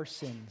for our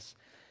sins,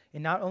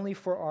 and not only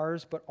for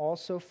ours, but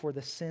also for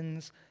the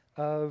sins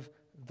of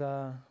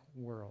the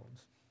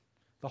world.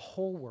 The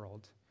whole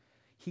world.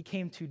 He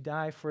came to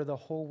die for the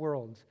whole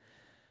world.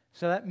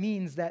 So that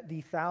means that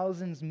the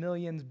thousands,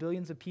 millions,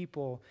 billions of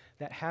people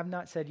that have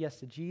not said yes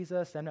to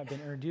Jesus, that have not been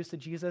introduced to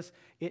Jesus,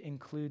 it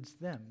includes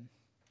them.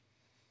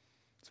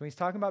 So when he's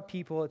talking about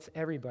people, it's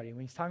everybody.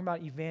 When he's talking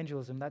about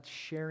evangelism, that's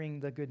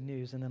sharing the good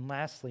news. And then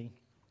lastly,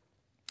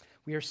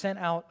 we are sent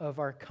out of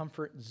our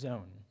comfort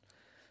zone.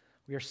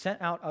 We are sent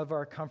out of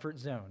our comfort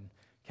zone.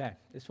 Okay,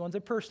 this one's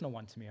a personal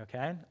one to me,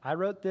 okay? I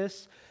wrote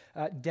this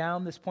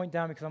point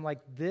down because I'm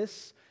like,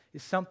 this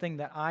is something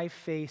that I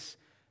face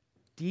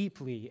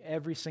deeply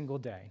every single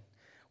day.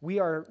 We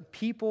are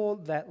people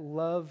that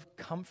love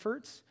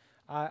comforts.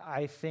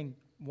 I think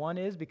one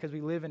is because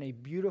we live in a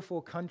beautiful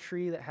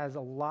country that has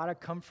a lot of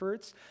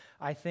comforts.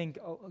 I think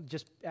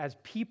just as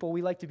people,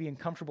 we like to be in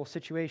comfortable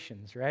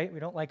situations, right?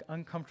 We don't like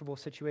uncomfortable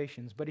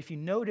situations. But if you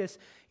notice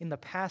in the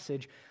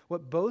passage,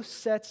 what both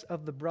sets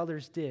of the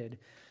brothers did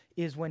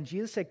is when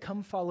Jesus said,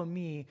 come follow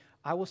me,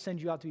 I will send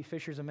you out to be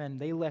fishers of men,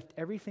 they left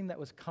everything that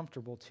was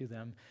comfortable to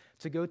them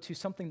to go to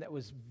something that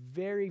was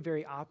very,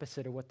 very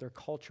opposite of what their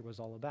culture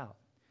was all about.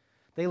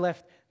 They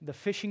left the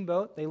fishing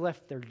boat. They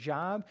left their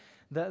job.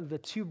 The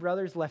two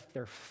brothers left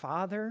their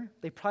father.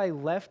 They probably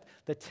left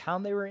the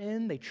town they were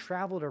in. They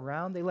traveled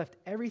around. They left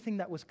everything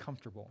that was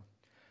comfortable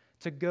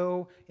to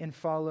go and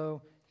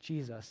follow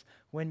Jesus.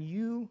 When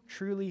you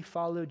truly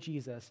follow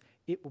Jesus,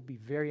 it will be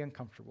very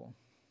uncomfortable.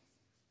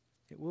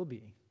 It will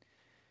be.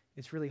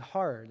 It's really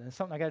hard. And it's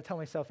something I got to tell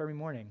myself every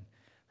morning.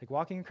 Like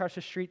walking across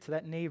the street to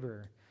that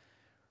neighbor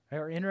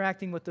or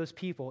interacting with those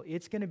people,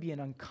 it's going to be an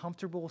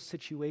uncomfortable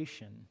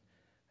situation.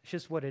 It's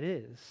just what it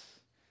is.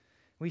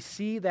 We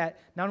see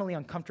that not only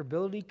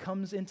uncomfortability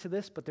comes into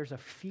this, but there's a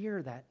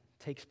fear that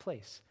takes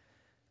place.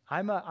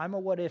 I'm a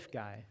what if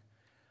guy.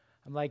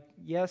 I'm like,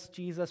 yes,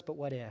 Jesus, but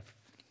what if?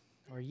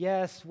 Or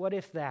yes, what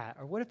if that?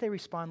 Or what if they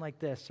respond like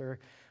this? Or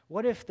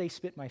what if they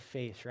spit my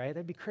face, right?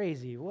 That'd be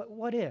crazy.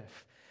 What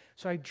if?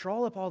 So I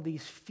draw up all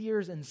these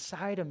fears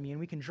inside of me, and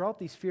we can draw up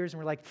these fears, and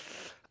we're like,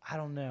 I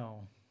don't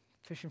know.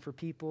 Fishing for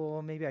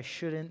people, maybe I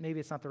shouldn't,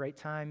 maybe it's not the right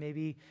time,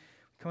 maybe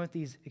come with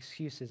these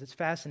excuses. It's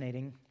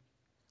fascinating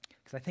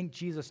because I think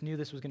Jesus knew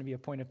this was going to be a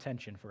point of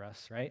tension for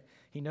us, right?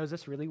 He knows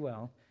this really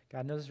well.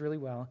 God knows this really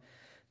well.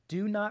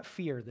 Do not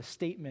fear, the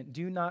statement,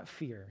 do not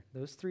fear,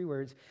 those three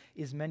words,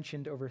 is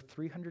mentioned over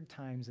 300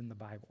 times in the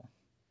Bible.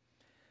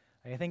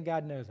 I think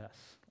God knows us.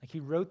 Like he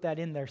wrote that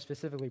in there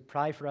specifically,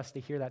 probably for us to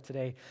hear that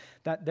today,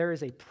 that there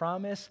is a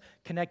promise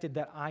connected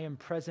that I am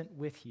present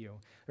with you.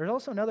 There's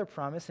also another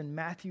promise in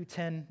Matthew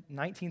 10,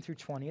 19 through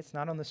 20. It's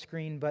not on the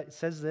screen, but it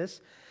says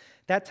this,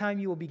 that time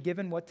you will be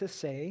given what to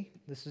say.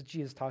 This is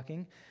Jesus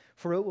talking.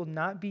 For it will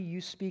not be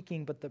you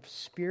speaking, but the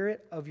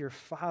Spirit of your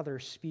Father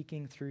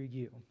speaking through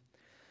you.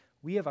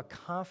 We have a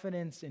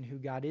confidence in who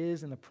God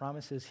is and the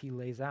promises he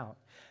lays out,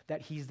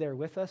 that he's there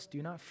with us.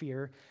 Do not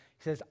fear.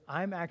 He says,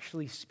 I'm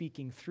actually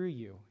speaking through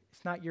you.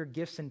 It's not your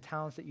gifts and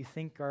talents that you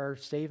think are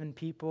saving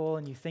people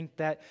and you think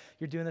that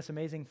you're doing this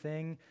amazing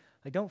thing.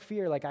 Like, don't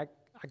fear. Like, I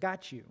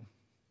got you.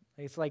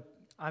 It's like,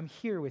 I'm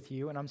here with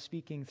you and I'm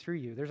speaking through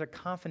you. There's a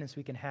confidence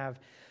we can have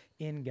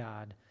in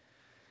God.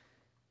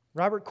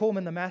 Robert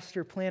Coleman, the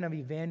Master Plan of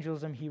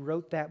Evangelism, he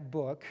wrote that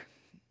book.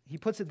 He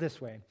puts it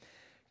this way.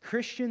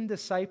 Christian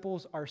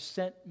disciples are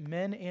sent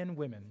men and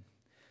women,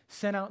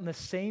 sent out in the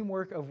same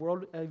work of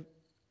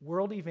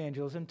world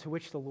evangelism to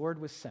which the Lord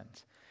was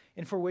sent,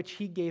 and for which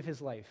he gave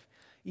his life.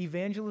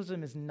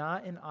 Evangelism is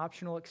not an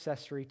optional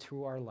accessory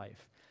to our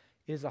life.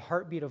 It is the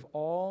heartbeat of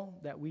all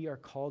that we are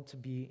called to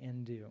be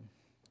and do.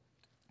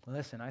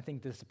 Listen, I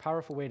think this is a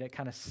powerful way to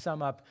kind of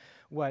sum up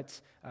what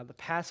the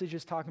passage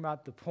is talking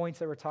about, the points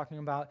that we're talking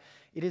about.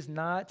 It is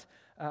not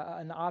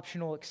an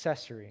optional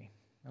accessory.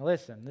 Now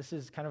listen, this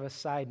is kind of a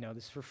side note.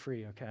 This is for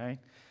free, okay?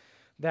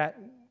 That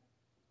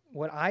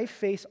what I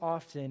face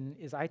often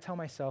is I tell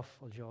myself,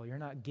 well, Joel, you're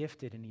not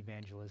gifted in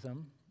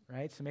evangelism,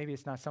 right? So maybe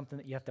it's not something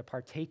that you have to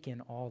partake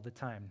in all the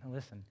time. Now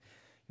listen,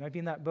 you might be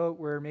in that boat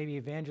where maybe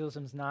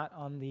evangelism is not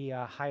on the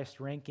highest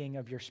ranking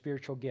of your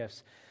spiritual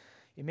gifts.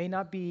 It may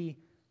not be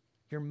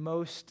your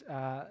most,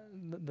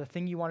 the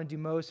thing you want to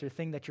do most or the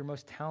thing that you're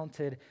most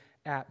talented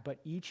at, but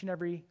each and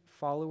every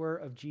follower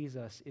of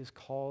Jesus is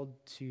called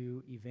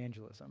to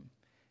evangelism.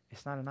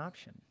 It's not an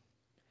option.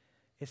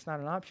 It's not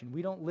an option.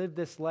 We don't live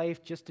this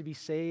life just to be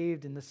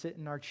saved and to sit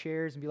in our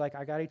chairs and be like,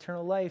 I got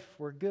eternal life.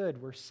 We're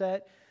good. We're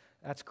set.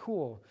 That's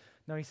cool.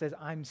 No, he says,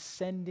 I'm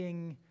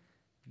sending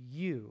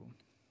you.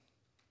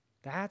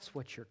 That's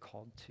what you're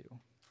called to.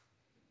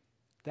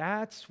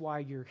 That's why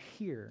you're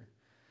here.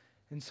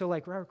 And so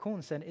like Robert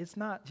Coleman said, it's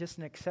not just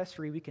an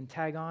accessory we can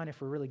tag on if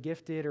we're really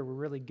gifted or we're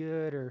really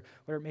good or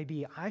whatever it may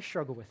be. I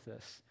struggle with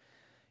this.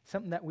 It's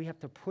something that we have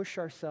to push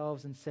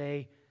ourselves and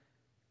say,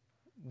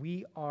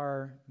 we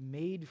are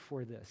made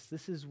for this.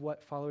 This is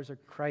what followers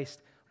of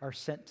Christ are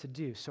sent to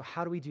do. So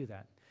how do we do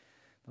that?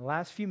 The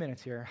last few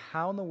minutes here,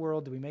 how in the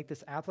world do we make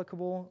this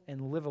applicable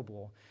and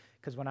livable?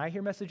 Because when I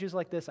hear messages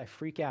like this, I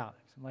freak out.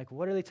 I'm like,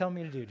 what are they telling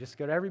me to do? Just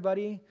go to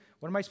everybody?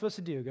 What am I supposed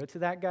to do? Go to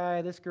that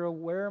guy, this girl?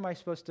 Where am I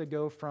supposed to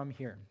go from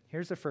here?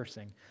 Here's the first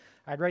thing.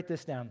 I'd write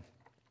this down.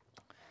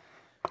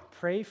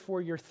 Pray for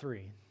your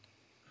three.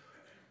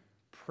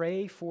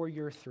 Pray for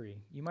your three.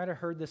 You might have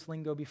heard this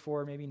lingo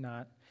before, maybe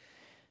not.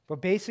 But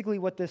basically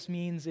what this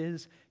means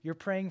is you're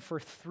praying for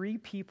three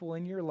people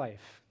in your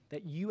life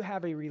that you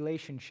have a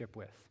relationship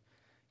with.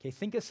 Okay,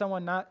 think of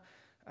someone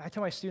I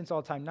tell my students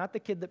all the time, not the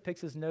kid that picks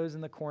his nose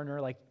in the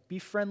corner, like be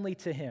friendly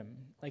to him,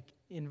 like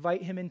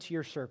invite him into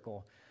your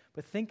circle.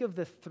 But think of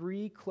the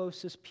three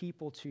closest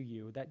people to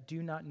you that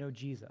do not know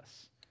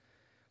Jesus.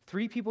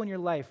 Three people in your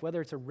life,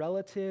 whether it's a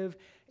relative,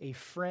 a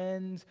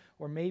friend,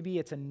 or maybe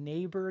it's a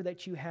neighbor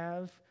that you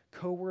have,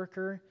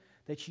 coworker,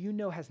 that you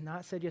know has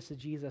not said yes to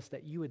Jesus,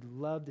 that you would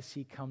love to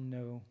see come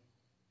know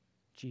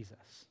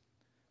Jesus.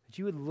 That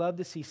you would love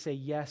to see say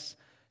yes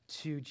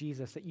to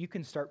Jesus, that you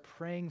can start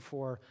praying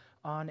for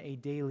on a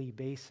daily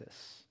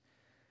basis.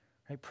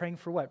 Right? Praying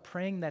for what?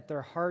 Praying that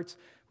their hearts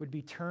would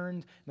be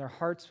turned, and their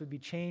hearts would be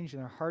changed,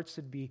 and their hearts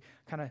would be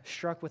kind of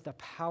struck with the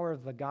power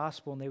of the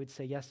gospel, and they would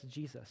say yes to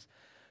Jesus.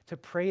 To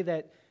pray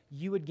that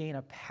you would gain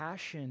a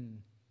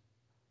passion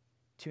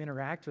to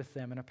interact with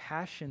them and a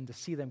passion to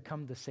see them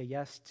come to say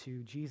yes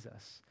to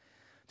Jesus.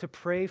 To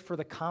pray for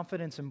the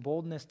confidence and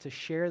boldness to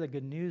share the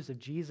good news of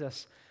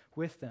Jesus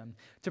with them.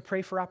 To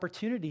pray for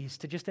opportunities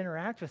to just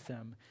interact with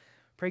them.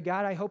 Pray,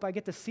 God, I hope I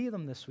get to see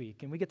them this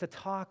week and we get to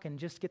talk and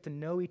just get to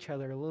know each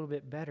other a little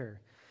bit better.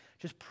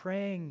 Just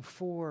praying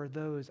for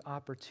those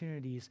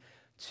opportunities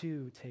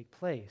to take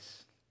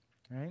place,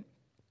 right?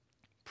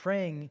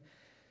 Praying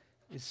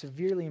is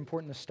severely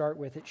important to start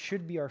with. It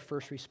should be our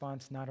first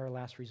response, not our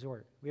last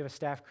resort. We have a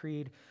staff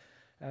creed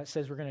that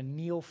says we're going to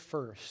kneel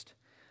first,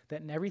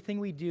 that in everything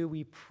we do,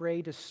 we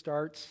pray to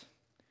start.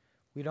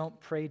 We don't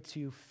pray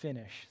to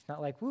finish. It's not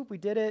like, whoop, we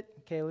did it.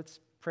 Okay, let's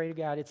pray to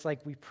God. It's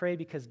like we pray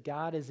because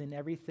God is in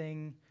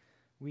everything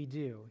we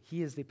do.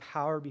 He is the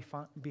power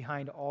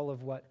behind all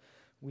of what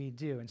we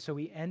do. And so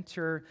we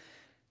enter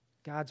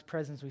God's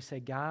presence. We say,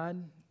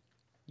 God,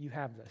 you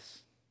have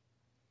this.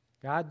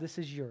 God, this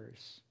is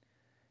yours.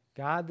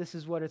 God, this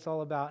is what it's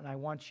all about, and I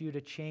want you to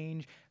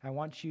change. I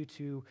want you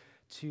to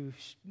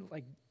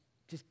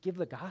just give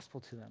the gospel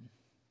to them.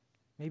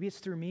 Maybe it's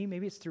through me,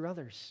 maybe it's through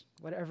others,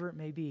 whatever it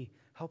may be.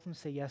 Help them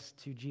say yes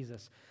to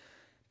Jesus.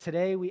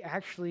 Today, we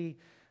actually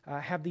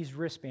have these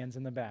wristbands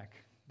in the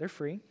back. They're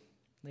free.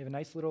 They have a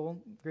nice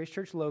little Grace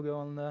Church logo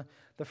on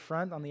the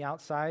front, on the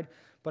outside,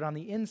 but on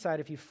the inside,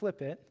 if you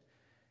flip it,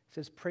 It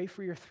says, pray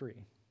for your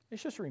three.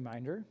 It's just a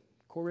reminder.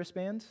 Core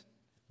wristbands,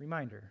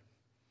 reminder,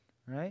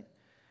 right?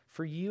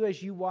 For you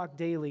as you walk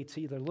daily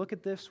to either look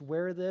at this,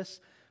 wear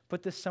this,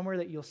 put this somewhere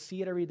that you'll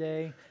see it every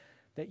day,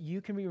 that you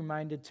can be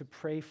reminded to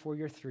pray for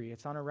your three.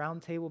 It's on a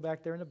round table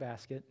back there in the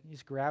basket. You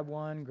just grab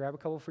one, grab a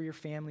couple for your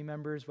family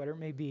members, whatever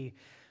it may be.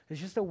 It's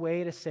just a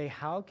way to say,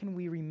 how can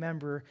we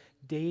remember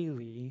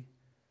daily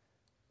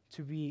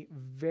to be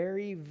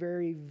very,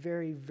 very,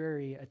 very,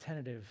 very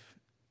attentive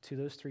to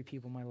those three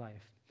people in my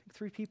life? Pick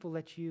three people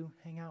that you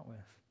hang out with.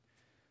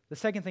 The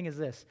second thing is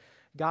this: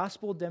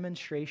 gospel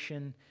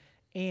demonstration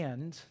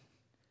and,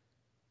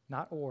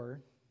 not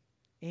or,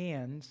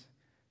 and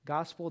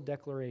gospel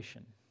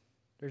declaration.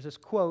 There's this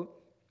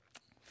quote,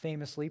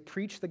 famously,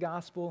 preach the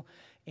gospel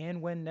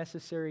and when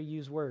necessary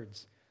use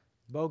words.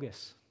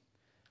 Bogus.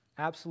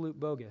 Absolute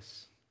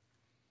bogus.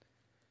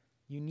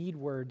 You need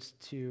words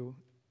to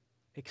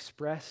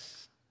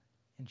express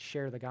and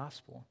share the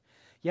gospel.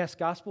 Yes,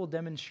 gospel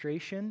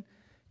demonstration,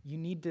 you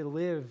need to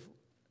live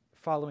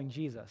following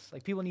Jesus.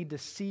 Like, people need to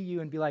see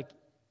you and be like,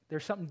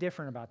 there's something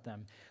different about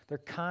them. They're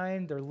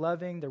kind, they're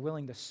loving, they're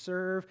willing to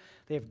serve,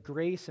 they have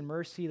grace and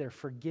mercy, they're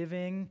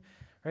forgiving,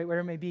 right?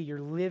 Whatever it may be,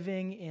 you're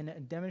living in a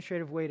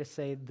demonstrative way to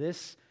say,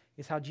 this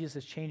is how Jesus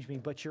has changed me,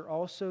 but you're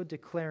also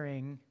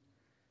declaring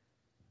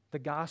the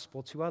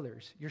gospel to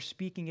others. You're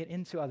speaking it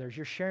into others.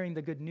 You're sharing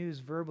the good news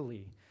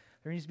verbally.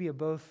 There needs to be a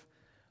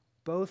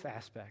both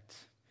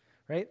aspects,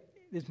 right?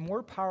 It's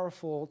more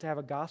powerful to have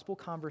a gospel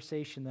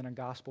conversation than a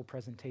gospel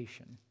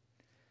presentation.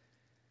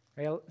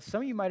 Right?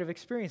 Some of you might have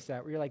experienced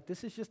that, where you're like,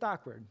 this is just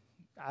awkward.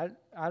 I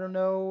don't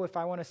know if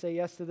I want to say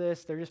yes to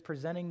this. They're just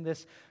presenting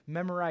this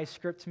memorized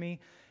script to me.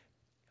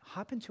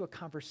 Hop into a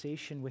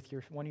conversation with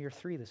one of your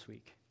three this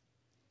week.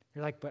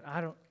 You're like, but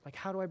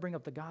how do I bring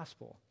up the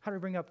gospel? How do I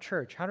bring up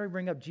church? How do I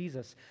bring up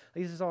Jesus?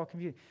 Like, this is all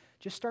confusing.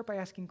 Just start by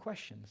asking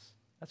questions.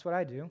 That's what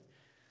I do.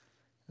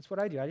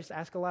 I just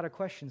ask a lot of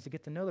questions to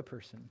get to know the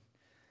person.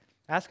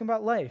 Ask them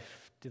about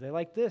life. Do they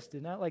like this? Do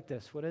they not like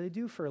this? What do they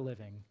do for a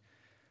living?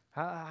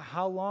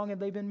 How long have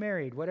they been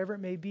married? Whatever it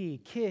may be.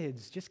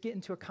 Kids, just get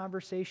into a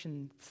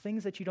conversation,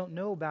 things that you don't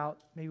know about,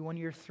 maybe one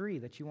of your three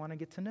that you want to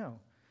get to know.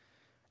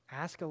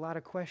 Ask a lot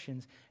of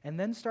questions, and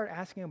then start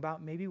asking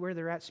about maybe where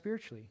they're at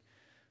spiritually.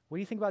 What do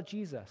you think about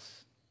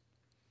Jesus?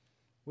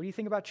 What do you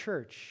think about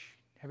church?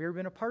 Have you ever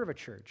been a part of a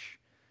church?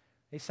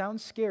 They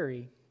sound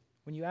scary.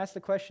 When you ask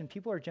the question,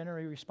 people are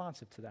generally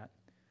responsive to that.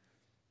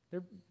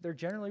 They're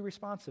generally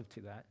responsive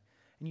to that.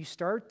 And you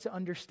start to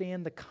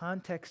understand the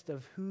context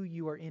of who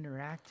you are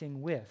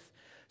interacting with,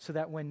 so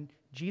that when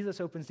Jesus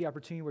opens the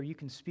opportunity where you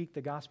can speak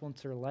the gospel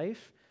into their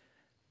life,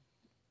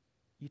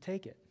 you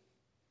take it.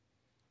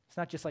 It's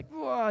not just like,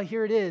 whoa,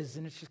 here it is,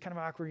 and it's just kind of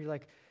awkward. You're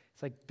like,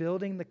 it's like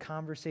building the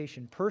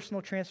conversation.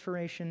 Personal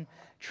transformation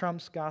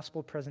trumps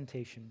gospel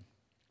presentation.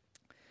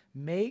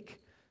 Make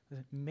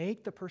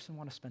the person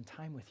want to spend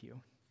time with you.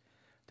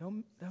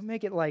 Don't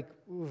make it like,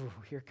 ooh,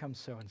 here comes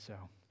so-and-so.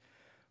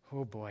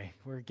 Oh boy,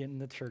 we're getting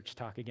the church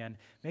talk again.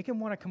 Make them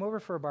want to come over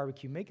for a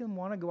barbecue. Make them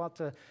want to go out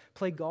to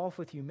play golf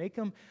with you. Make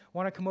them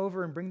want to come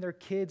over and bring their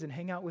kids and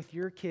hang out with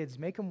your kids.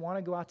 Make them want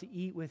to go out to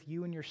eat with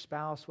you and your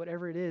spouse,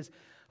 whatever it is.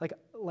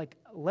 Like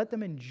let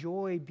them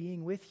enjoy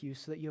being with you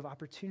so that you have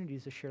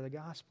opportunities to share the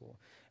gospel.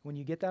 When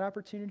you get that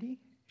opportunity,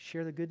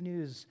 share the good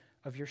news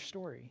of your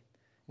story,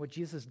 what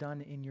Jesus has done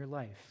in your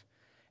life.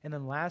 And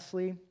then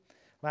lastly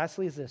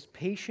is this: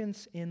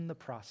 patience in the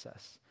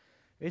process.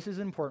 This is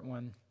an important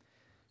one.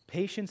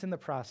 Patience in the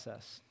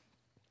process.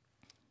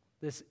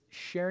 This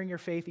sharing your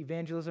faith,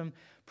 evangelism,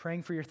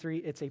 praying for your three,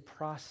 it's a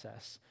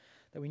process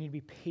that we need to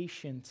be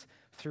patient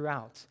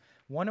throughout.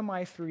 One of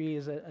my three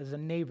is a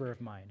neighbor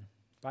of mine,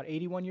 about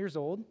 81 years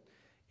old,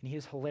 and he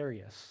is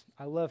hilarious.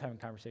 I love having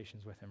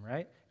conversations with him,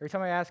 right? Every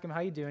time I ask him, how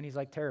you doing? He's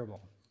like, terrible.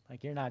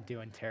 Like, you're not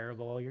doing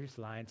terrible. You're just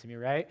lying to me,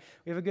 right?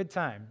 We have a good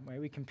time, right?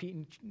 We compete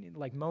in,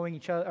 like, mowing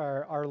each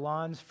other, our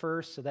lawns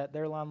first so that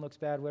their lawn looks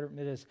bad, whatever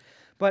it is.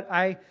 But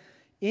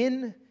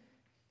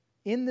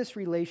in this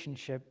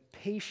relationship,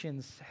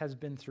 patience has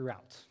been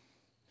throughout.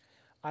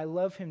 I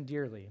love him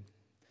dearly.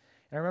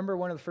 And I remember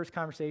one of the first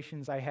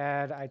conversations I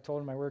had, I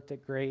told him I worked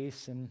at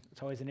Grace, and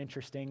it's always an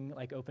interesting,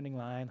 like, opening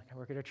line. Like, I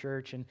work at a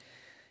church, and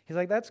he's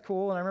like, that's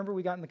cool. And I remember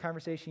we got in the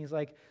conversation, he's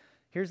like,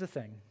 here's the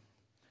thing.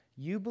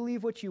 You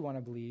believe what you want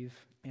to believe,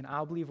 and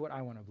I'll believe what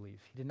I want to believe.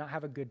 He did not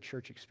have a good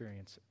church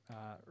experience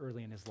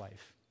early in his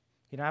life.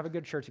 He didn't have a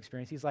good church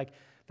experience. He's like,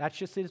 that's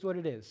just is what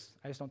it is.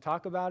 I just don't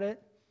talk about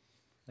it.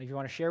 Like, if you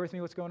want to share with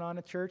me what's going on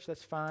at church,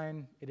 that's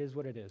fine. It is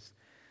what it is.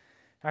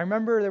 I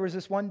remember there was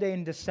this one day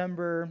in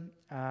December,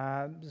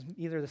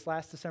 either this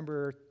last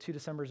December or 2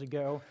 Decembers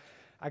ago,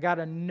 I got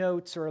a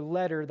note or a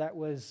letter that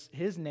was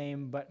his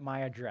name but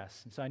my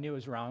address. And so I knew it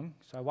was wrong.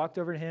 So I walked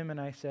over to him and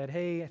I said,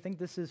 hey, I think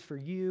this is for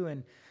you.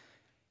 And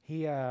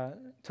he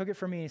took it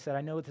from me and he said,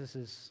 I know what this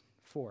is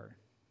for.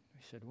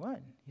 I said,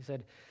 what? He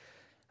said,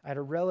 I had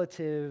a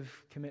relative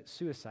commit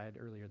suicide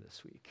earlier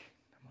this week.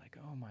 I'm like,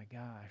 oh my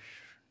gosh.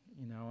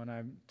 And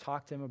I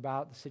talked to him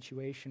about the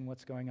situation,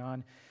 what's going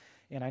on,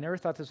 and I never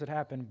thought this would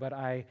happen, but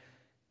I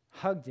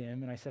hugged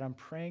him, and I said, I'm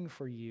praying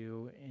for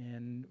you,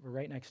 and we're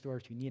right next door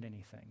if you need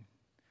anything.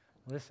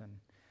 Listen,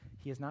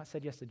 he has not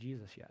said yes to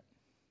Jesus yet.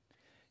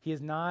 He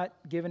has not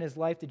given his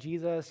life to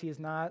Jesus. He has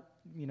not,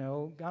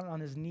 gotten on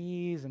his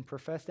knees and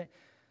professed it.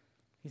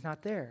 He's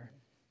not there.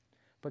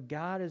 But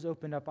God has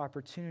opened up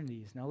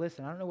opportunities. Now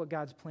listen, I don't know what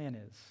God's plan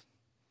is.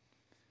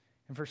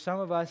 And for some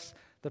of us,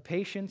 the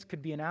patience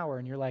could be an hour,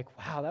 and you're like,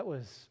 wow, that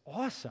was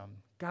awesome.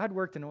 God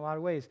worked in a lot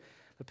of ways.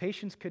 The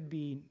patience could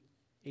be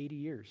 80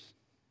 years.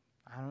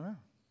 I don't know.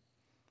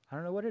 I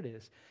don't know what it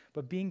is.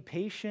 But being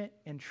patient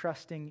and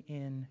trusting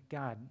in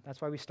God.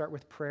 That's why we start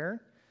with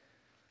prayer.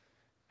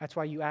 That's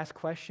why you ask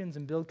questions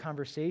and build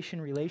conversation,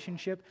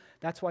 relationship.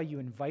 That's why you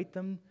invite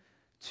them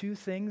to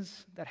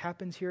things that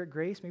happens here at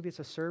Grace. Maybe it's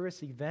a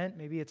service, event.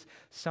 Maybe it's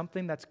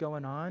something that's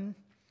going on.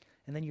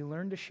 And then you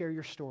learn to share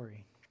your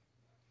story.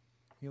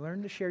 You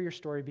learn to share your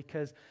story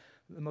because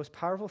the most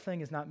powerful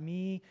thing is not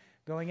me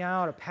going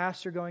out, a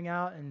pastor going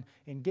out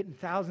and getting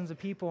thousands of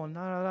people and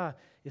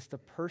It's the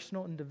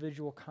personal,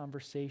 individual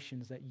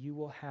conversations that you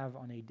will have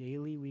on a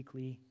daily,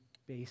 weekly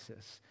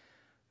basis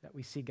that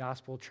we see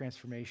gospel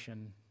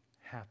transformation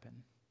happen.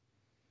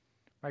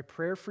 My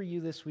prayer for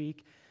you this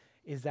week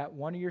is that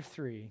one of your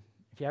three,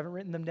 if you haven't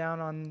written them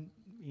down on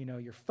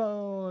your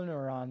phone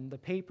or on the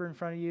paper in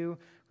front of you,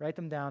 write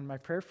them down. My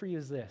prayer for you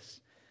is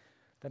this,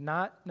 that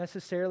not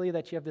necessarily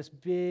that you have this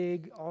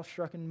big,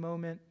 awe-stricken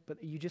moment,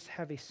 but you just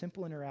have a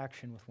simple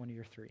interaction with one of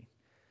your three.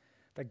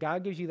 That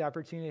God gives you the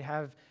opportunity to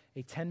have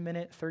a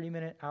 10-minute,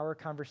 30-minute, hour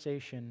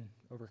conversation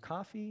over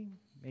coffee,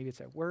 maybe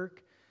it's at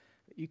work.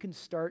 You can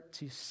start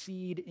to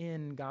seed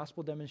in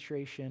gospel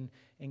demonstration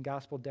and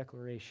gospel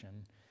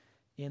declaration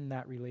in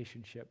that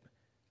relationship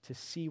to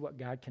see what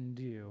God can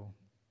do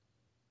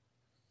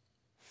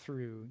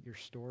through your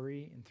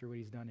story and through what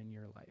he's done in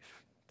your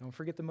life. Don't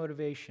forget the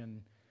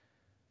motivation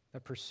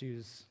that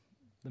pursues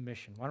the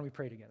mission. Why don't we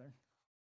pray together?